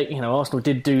 they Arsenal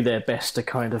did do their best to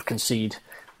kind of concede.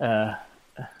 I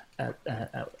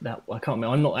can't remember.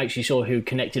 I'm not actually sure who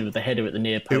connected with the header at the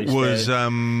near post. It was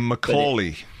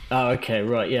Macaulay. Okay,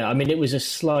 right, yeah. I mean, it was a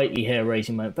slightly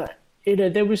hair-raising moment, but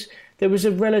there was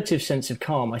a relative sense of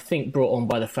calm, I think, brought on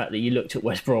by the fact that you looked at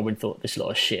West Brom and thought, this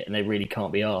lot of shit, and they really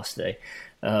can't be arsed today.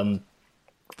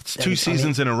 It's 2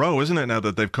 seasons in a row, isn't it, now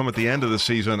that they've come at the end of the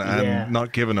season and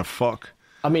not given a fuck?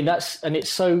 I mean, I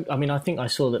think I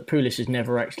saw that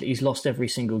Pulis he's lost every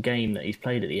single game that he's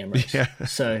played at the Emirates. Yeah.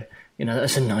 So,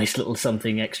 that's a nice little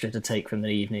something extra to take from the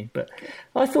evening. But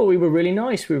I thought we were really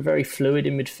nice. We were very fluid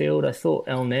in midfield. I thought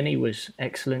El Neni was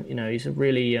excellent. He's a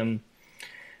really...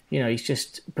 he's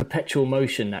just perpetual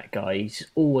motion, that guy. He's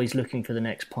always looking for the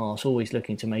next pass, always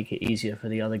looking to make it easier for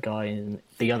the other guys in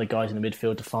the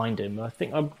midfield to find him. I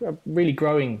think I'm really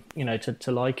growing,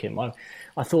 to like him.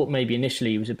 I thought maybe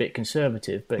initially he was a bit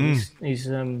conservative, but he's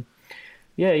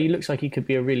he looks like he could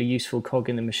be a really useful cog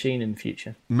in the machine in the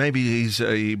future. Maybe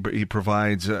he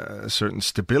provides a certain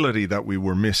stability that we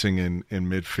were missing in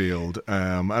midfield.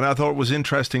 And I thought it was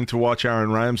interesting to watch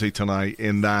Aaron Ramsey tonight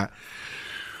in that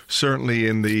certainly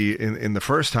in the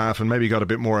first half, and maybe got a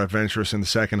bit more adventurous in the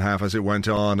second half as it went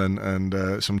on,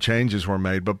 and some changes were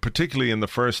made. But particularly in the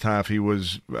first half, he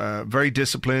was very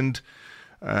disciplined.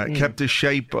 Kept his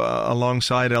shape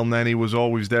alongside El Neni, was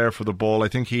always there for the ball. I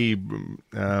think he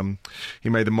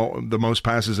made the most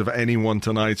passes of anyone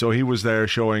tonight, so he was there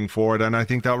showing for it, and I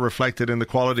think that reflected in the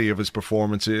quality of his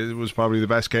performance. It was probably the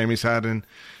best game he's had in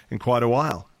quite a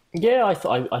while. Yeah, I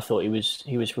thought he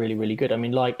was really, really good. I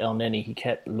mean, like El Neni, he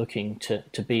kept looking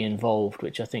to be involved,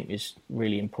 which I think is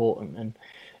really important. And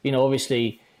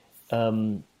obviously,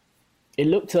 it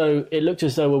looked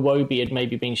as though Iwobi had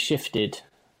maybe been shifted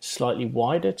slightly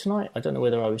wider tonight. I don't know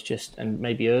whether I was and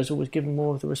maybe Ozil was given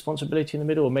more of the responsibility in the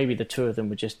middle, or maybe the two of them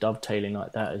were just dovetailing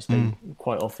like that, as they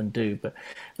quite often do. But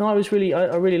no, I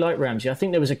really like Ramsey. I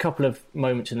think there was a couple of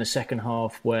moments in the second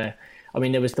half where,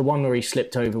 there was the one where he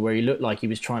slipped over, where he looked like he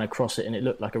was trying to cross it and it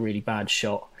looked like a really bad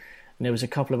shot. And there was a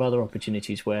couple of other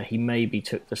opportunities where he maybe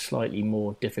took the slightly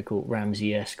more difficult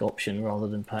Ramsey-esque option rather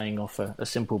than playing off a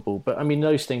simple ball. But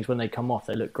those things, when they come off,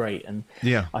 they look great. And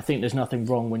yeah, I think there's nothing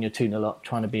wrong when you're 2-0 up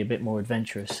trying to be a bit more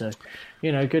adventurous. So,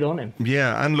 good on him.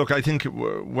 Yeah, and look, I think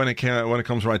when it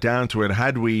comes right down to it,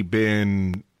 had we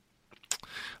been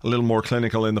a little more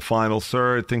clinical in the final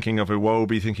third, thinking of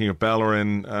Iwobi, thinking of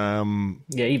Bellerin.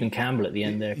 Even Campbell at the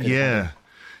end there.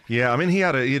 Yeah, he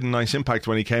had a nice impact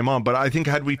when he came on, but I think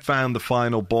had we found the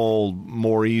final ball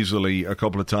more easily a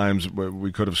couple of times,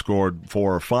 we could have scored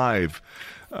 4 or 5,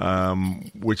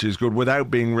 which is good, without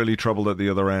being really troubled at the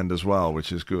other end as well,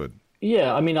 which is good.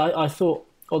 Yeah, I thought,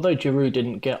 although Giroud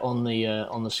didn't get on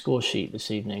the score sheet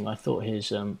this evening, I thought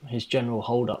his general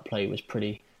hold-up play was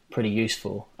pretty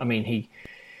useful.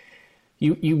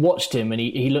 You watched him and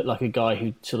he looked like a guy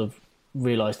who sort of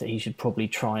realised that he should probably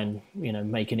try and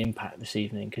make an impact this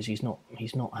evening, because he's not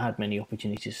had many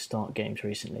opportunities to start games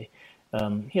recently.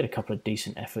 He had a couple of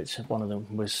decent efforts. One of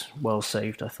them was well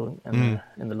saved, I thought, in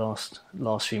the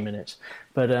last few minutes.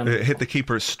 But it hit the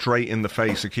keeper straight in the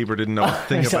face. The keeper didn't know a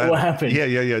thing about it. Is that what happened? Yeah.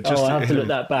 I have to look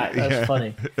that back. That's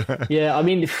funny. Yeah,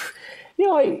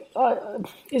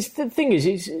 it's the thing is,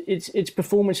 it's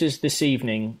performances this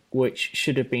evening which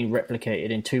should have been replicated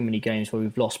in too many games where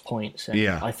we've lost points. And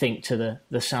I think to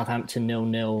the Southampton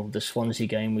 0-0, the Swansea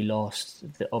game we lost,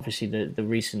 obviously the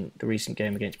recent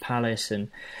game against Palace,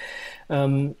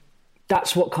 and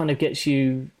that's what kind of gets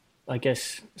you, I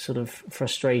guess, sort of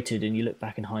frustrated. And you look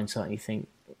back in hindsight and you think,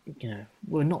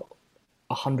 we're not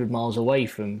 100 miles away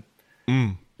from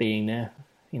being there.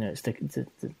 It's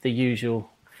the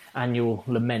usual annual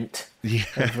lament.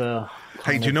 Yeah.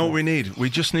 Hey, do you know what we need? We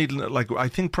just need, I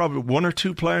think probably one or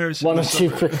two players. One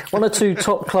or two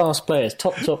top class players,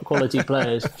 top quality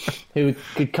players who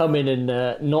could come in and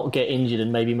not get injured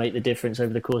and maybe make the difference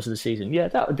over the course of the season. Yeah,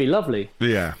 that would be lovely.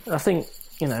 Yeah. I think,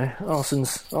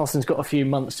 Arsene's got a few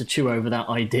months to chew over that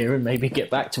idea and maybe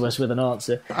get back to us with an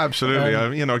answer. Absolutely.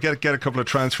 Get a couple of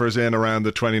transfers in around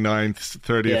the 29th,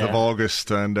 30th of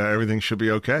August, and everything should be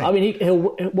okay.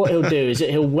 What he'll do is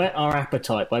he'll whet our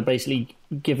appetite by basically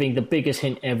giving the biggest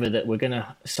hint ever that we're going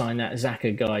to sign that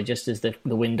Xhaka guy just as the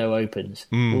window opens.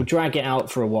 We'll drag it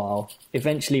out for a while.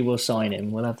 Eventually we'll sign him.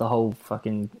 We'll have the whole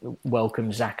fucking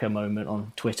welcome Xhaka moment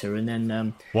on Twitter, and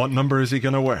then... what number is he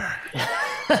going to wear?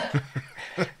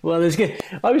 Well, there's good.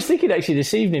 I was thinking actually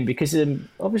this evening, because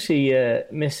obviously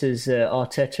Mrs.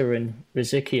 Arteta and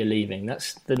Rosicky are leaving.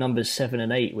 That's the numbers 7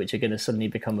 and 8 which are going to suddenly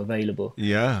become available.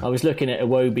 Yeah. I was looking at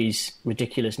Iwobi's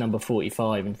ridiculous number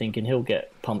 45 and thinking he'll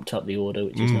get pumped up the order,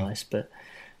 which is nice. But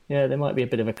yeah, there might be a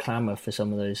bit of a clamour for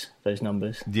some of those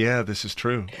numbers. Yeah, this is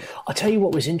true. I'll tell you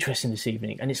what was interesting this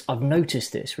evening, and I've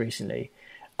noticed this recently.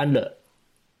 And look,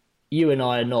 you and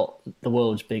I are not the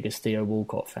world's biggest Theo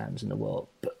Walcott fans in the world,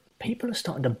 but people are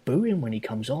starting to boo him when he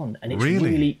comes on, and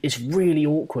it's really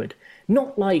awkward.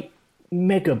 Not like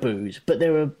mega boos, but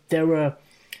there are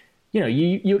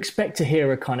you expect to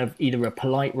hear a kind of either a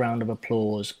polite round of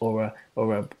applause or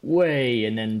a way,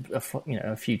 and then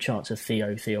a few chants of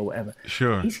Theo whatever.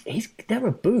 Sure. There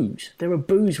are boos. There are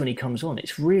boos when he comes on.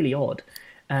 It's really odd,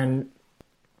 and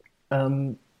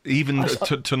even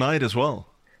tonight as well.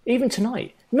 Even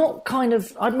tonight, not kind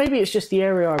of. Maybe it's just the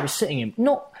area I was sitting in.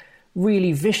 Not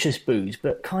really vicious boos,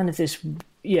 but kind of this,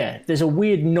 there's a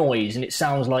weird noise and it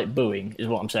sounds like booing, is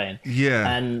what I'm saying. Yeah.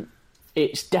 And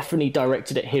it's definitely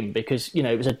directed at him because,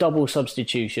 it was a double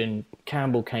substitution.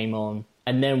 Campbell came on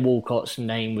and then Walcott's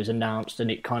name was announced,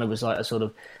 and it kind of was like a sort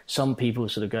of, some people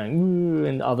sort of going, ooh,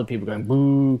 and other people going,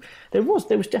 boo. There was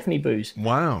definitely boos.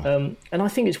 Wow. And I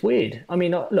think it's weird.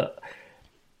 Look,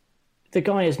 the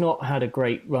guy has not had a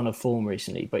great run of form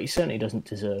recently, but he certainly doesn't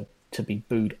deserve to be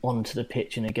booed onto the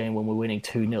pitch in a game when we're winning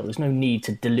 2-0. There's no need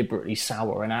to deliberately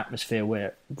sour an atmosphere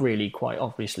where really, quite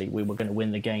obviously, we were going to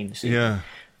win the game this evening.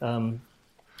 Yeah.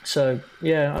 So,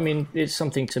 yeah, I mean, it's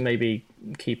something to maybe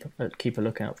keep a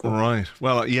lookout for. Right.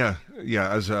 Well, yeah.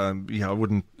 I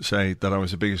wouldn't say that I was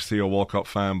the biggest Theo Walcott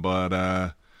fan, but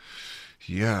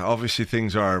obviously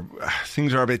things are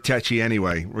a bit touchy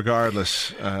anyway.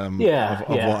 Regardless of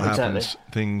what happens,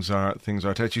 things are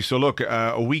touchy. So, look,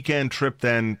 a weekend trip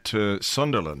then to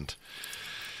Sunderland.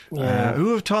 Yeah.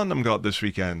 Who have Tottenham got this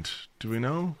weekend? Do we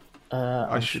know?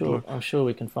 I'm sure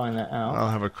we can find that out. I'll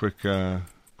have a quick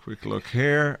look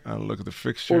here. I'll look at the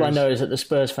fixtures. All I know is that the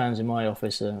Spurs fans in my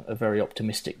office are very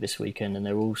optimistic this weekend, and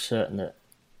they're all certain that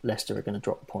Leicester are going to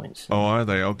drop points. Oh, are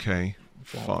they? Okay.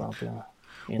 Fuck.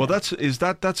 Well, that's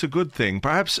a good thing.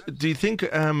 Perhaps, do you think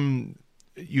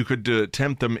you could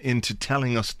tempt them into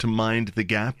telling us to mind the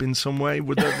gap in some way?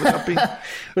 Would that be?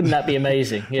 Wouldn't that be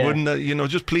amazing? Yeah. Wouldn't that,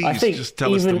 just please just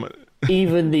tell us to.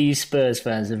 Even these Spurs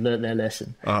fans have learnt their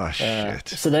lesson. Oh, shit.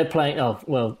 So they're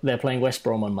playing West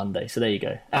Brom on Monday. So there you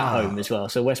go. At home as well.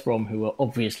 So West Brom, who are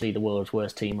obviously the world's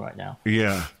worst team right now.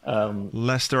 Yeah.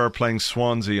 Leicester are playing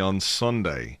Swansea on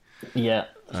Sunday. Yeah.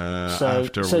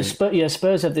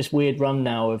 Spurs have this weird run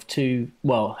now of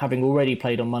having already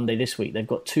played on Monday this week, they've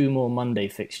got 2 more Monday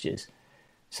fixtures.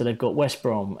 So they've got West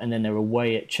Brom and then they're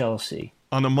away at Chelsea.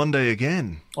 On a Monday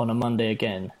again?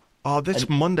 Oh, that's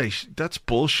Monday. That's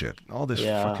bullshit. All this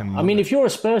fucking Monday. I mean, if you're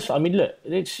a Spurs fan, I mean, look,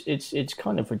 it's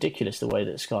kind of ridiculous the way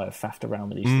that Sky have faffed around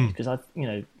with these things, because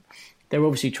they're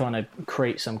obviously trying to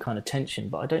create some kind of tension,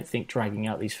 but I don't think dragging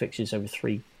out these fixtures over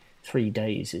three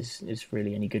days is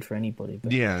really any good for anybody.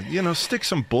 But, yeah, stick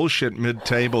some bullshit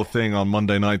mid-table thing on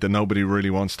Monday night that nobody really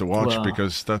wants to watch,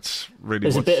 because that's really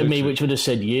there's a bit of me which would have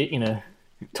said,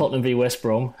 Tottenham v West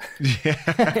Brom. Yeah.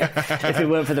 If it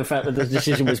weren't for the fact that the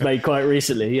decision was made quite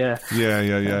recently, yeah.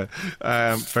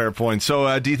 Fair point.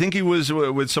 So do you think he was,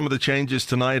 with some of the changes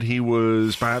tonight, he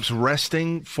was perhaps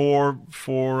resting for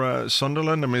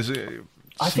Sunderland? I mean,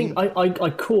 I think I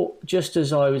caught, just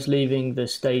as I was leaving the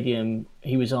stadium,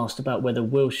 he was asked about whether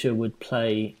Wilshere would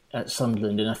play at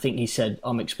Sunderland, and I think he said,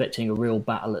 I'm expecting a real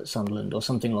battle at Sunderland, or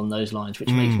something along those lines,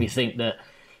 which makes me think that,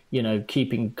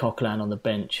 keeping Coquelin on the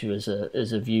bench as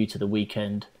a view to the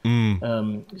weekend.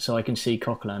 So I can see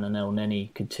Coquelin and El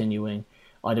Neni continuing.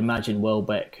 I'd imagine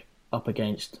Welbeck up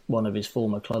against one of his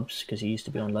former clubs, because he used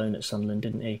to be on loan at Sunderland,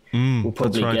 didn't he? We'll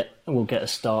probably get a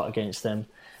start against them.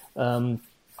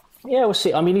 We'll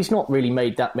see. I mean, he's not really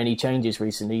made that many changes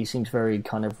recently. He seems very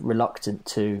kind of reluctant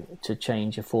to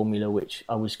change a formula, which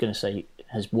I was going to say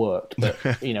has worked, but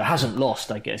hasn't lost,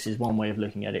 I guess, is one way of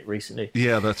looking at it recently.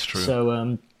 Yeah, that's true.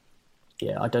 So,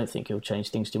 I don't think he'll change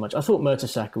things too much. I thought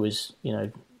Mertesacker was,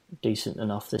 decent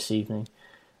enough this evening.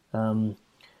 Defoe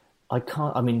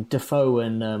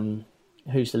and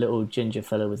who's the little ginger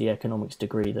fellow with the economics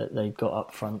degree that they've got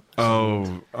up front?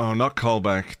 Not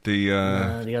Colback, the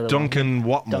other Duncan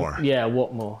one. Watmore.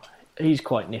 Watmore. He's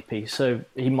quite nippy, so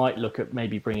he might look at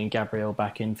maybe bringing Gabriel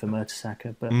back in for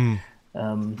Mertesacker, but.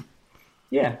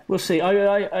 We'll see.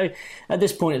 I at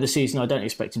this point of the season, I don't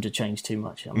expect him to change too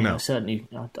much. I mean, I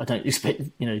don't expect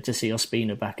to see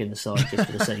Ospina back in the side just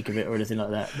for the sake of it or anything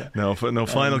like that. But, no.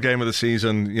 Final game of the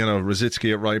season.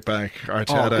 Rosicky at right back.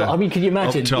 Arteta. I mean, can you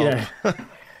imagine?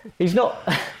 He's not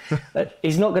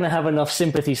going to have enough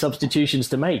sympathy substitutions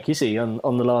to make, is he?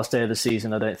 On the last day of the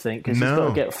season, I don't think, because he's got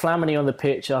to get Flamini on the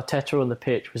pitch, Arteta on the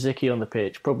pitch, Rosicky on the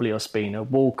pitch, probably Ospina,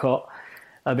 Walcott.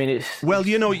 I mean, it's... Well,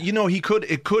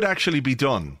 it could actually be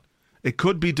done. It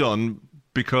could be done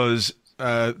because,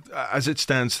 as it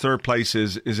stands, third place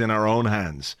is in our own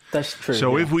hands. That's true.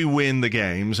 So if we win the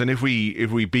games and if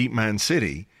we beat Man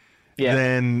City,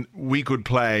 then we could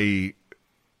play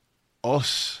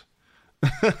us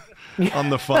on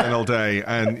the final day,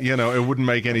 and it wouldn't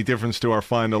make any difference to our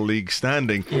final league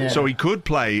standing. So he could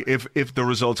play, if the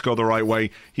results go the right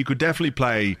way, he could definitely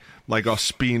play like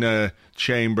Ospina,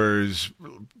 Chambers,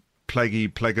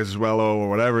 Plegazuelo, or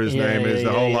whatever his name is,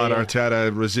 the whole lot,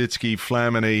 Arteta, Rosicky,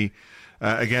 Flamini,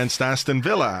 against Aston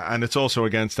Villa, and it's also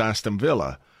against Aston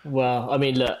Villa. Well, I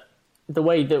mean, look, the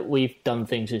way that we've done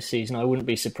things this season, I wouldn't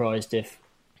be surprised if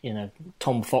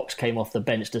Tom Fox came off the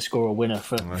bench to score a winner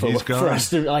for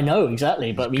us. I know,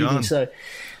 exactly. But even so,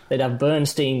 they'd have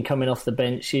Bernstein coming off the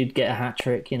bench. He'd get a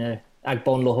hat-trick,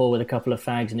 Agbon Lahore with a couple of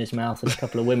fags in his mouth and a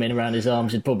couple of women around his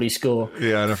arms would probably score.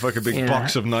 Yeah, and a fucking big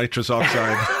box of nitrous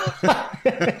oxide.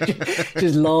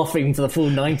 Just laughing for the full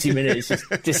 90 minutes, just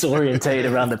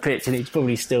disorientated around the pitch, and he'd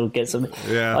probably still get something.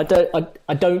 Yeah.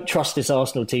 I don't trust this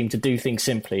Arsenal team to do things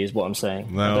simply, is what I'm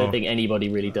saying. No. I don't think anybody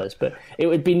really does. But it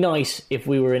would be nice if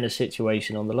we were in a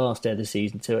situation on the last day of the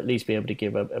season to at least be able to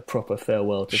give a proper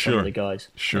farewell to some of the guys.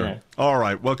 Sure. You know. All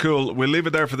right. Well, cool. We'll leave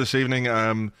it there for this evening.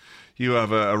 You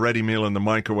have a ready meal in the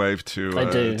microwave to... I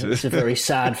do. It's a very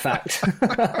sad fact.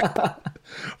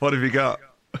 What have you got?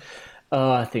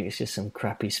 Oh, I think it's just some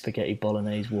crappy spaghetti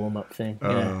bolognese warm-up thing.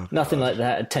 Nothing like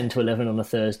that at 10 to 11 on a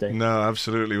Thursday. No,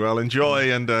 absolutely. Well,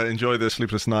 enjoy enjoy the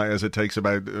sleepless night as it takes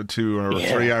about 2 or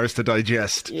 3 hours to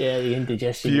digest. Yeah, the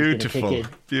indigestion. Beautiful.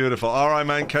 Beautiful. All right,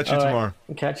 man. Catch you tomorrow.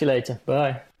 Catch you later.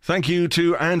 Bye. Thank you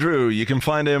to Andrew. You can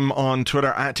find him on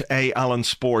Twitter at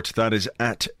 @ALlenSport. That is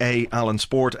at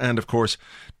 @ALlenSport. And, of course,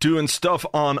 doing stuff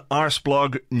on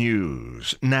Arsblog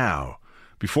News. Now,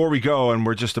 before we go, and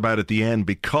we're just about at the end,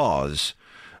 because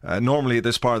normally at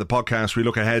this part of the podcast we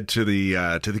look ahead to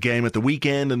the game at the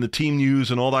weekend and the team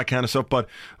news and all that kind of stuff, but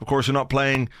of course we're not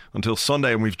playing until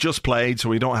Sunday, and we've just played, so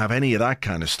we don't have any of that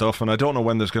kind of stuff, and I don't know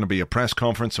when there's going to be a press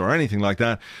conference or anything like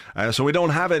that, so we don't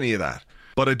have any of that.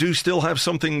 But I do still have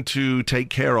something to take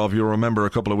care of. You'll remember a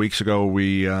couple of weeks ago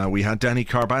we had Danny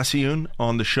Karbassiyoon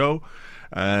on the show,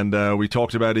 and we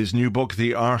talked about his new book,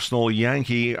 The Arsenal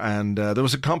Yankee, and there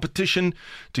was a competition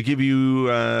to give you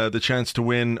the chance to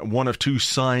win one of 2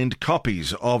 signed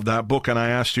copies of that book, and I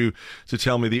asked you to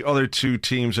tell me the other 2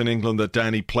 teams in England that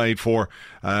Danny played for.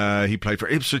 He played for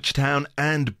Ipswich Town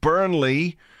and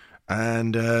Burnley,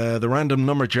 and the random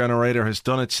number generator has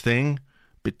done its thing.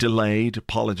 Bit delayed,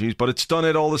 apologies, but it's done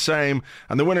it all the same.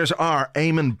 And the winners are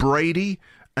Eamon Brady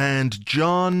and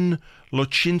John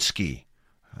Luczynski.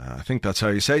 I think that's how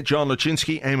you say it. John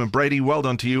Luczynski, Eamon Brady, well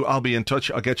done to you. I'll be in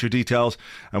touch. I'll get your details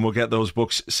and we'll get those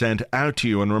books sent out to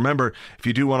you. And remember, if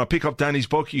you do want to pick up Danny's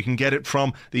book, you can get it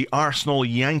from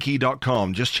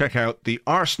thearsenalyankee.com. Just check out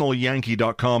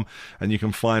thearsenalyankee.com and you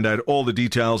can find out all the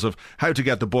details of how to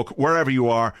get the book wherever you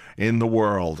are in the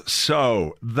world.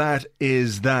 So that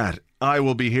is that. I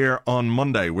will be here on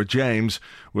Monday with James.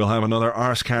 We'll have another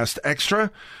Arsecast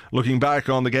Extra, looking back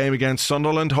on the game against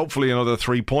Sunderland. Hopefully another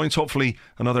 3 points. Hopefully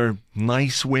another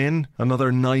nice win.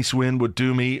 Another nice win would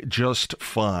do me just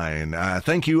fine.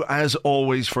 Thank you, as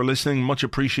always, for listening. Much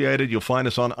appreciated. You'll find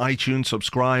us on iTunes.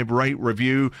 Subscribe, rate,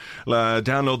 review.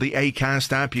 Download the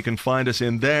Acast app. You can find us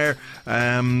in there.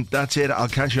 That's it. I'll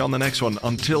catch you on the next one.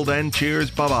 Until then, cheers.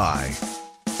 Bye-bye.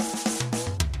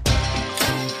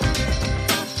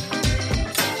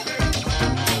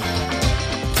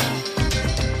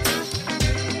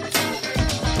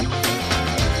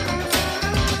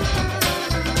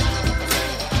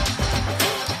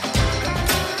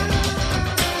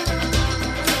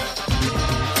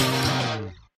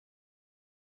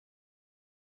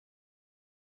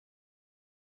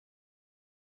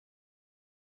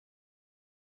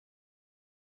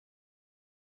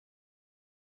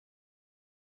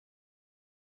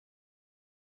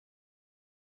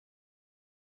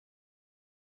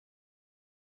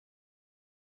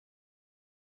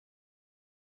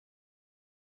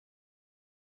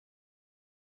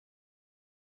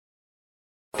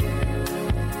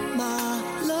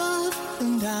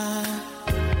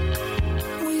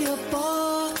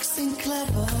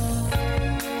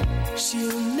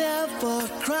 She'll never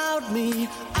crowd me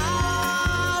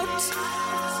out.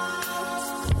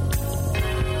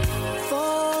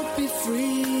 Fall be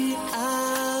free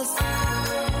as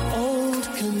old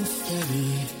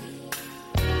confetti.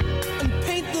 And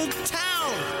paint the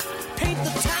town.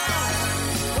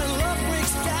 When love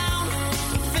breaks down,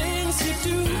 the things you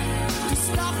do to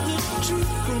stop the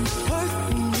truth from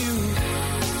hurting.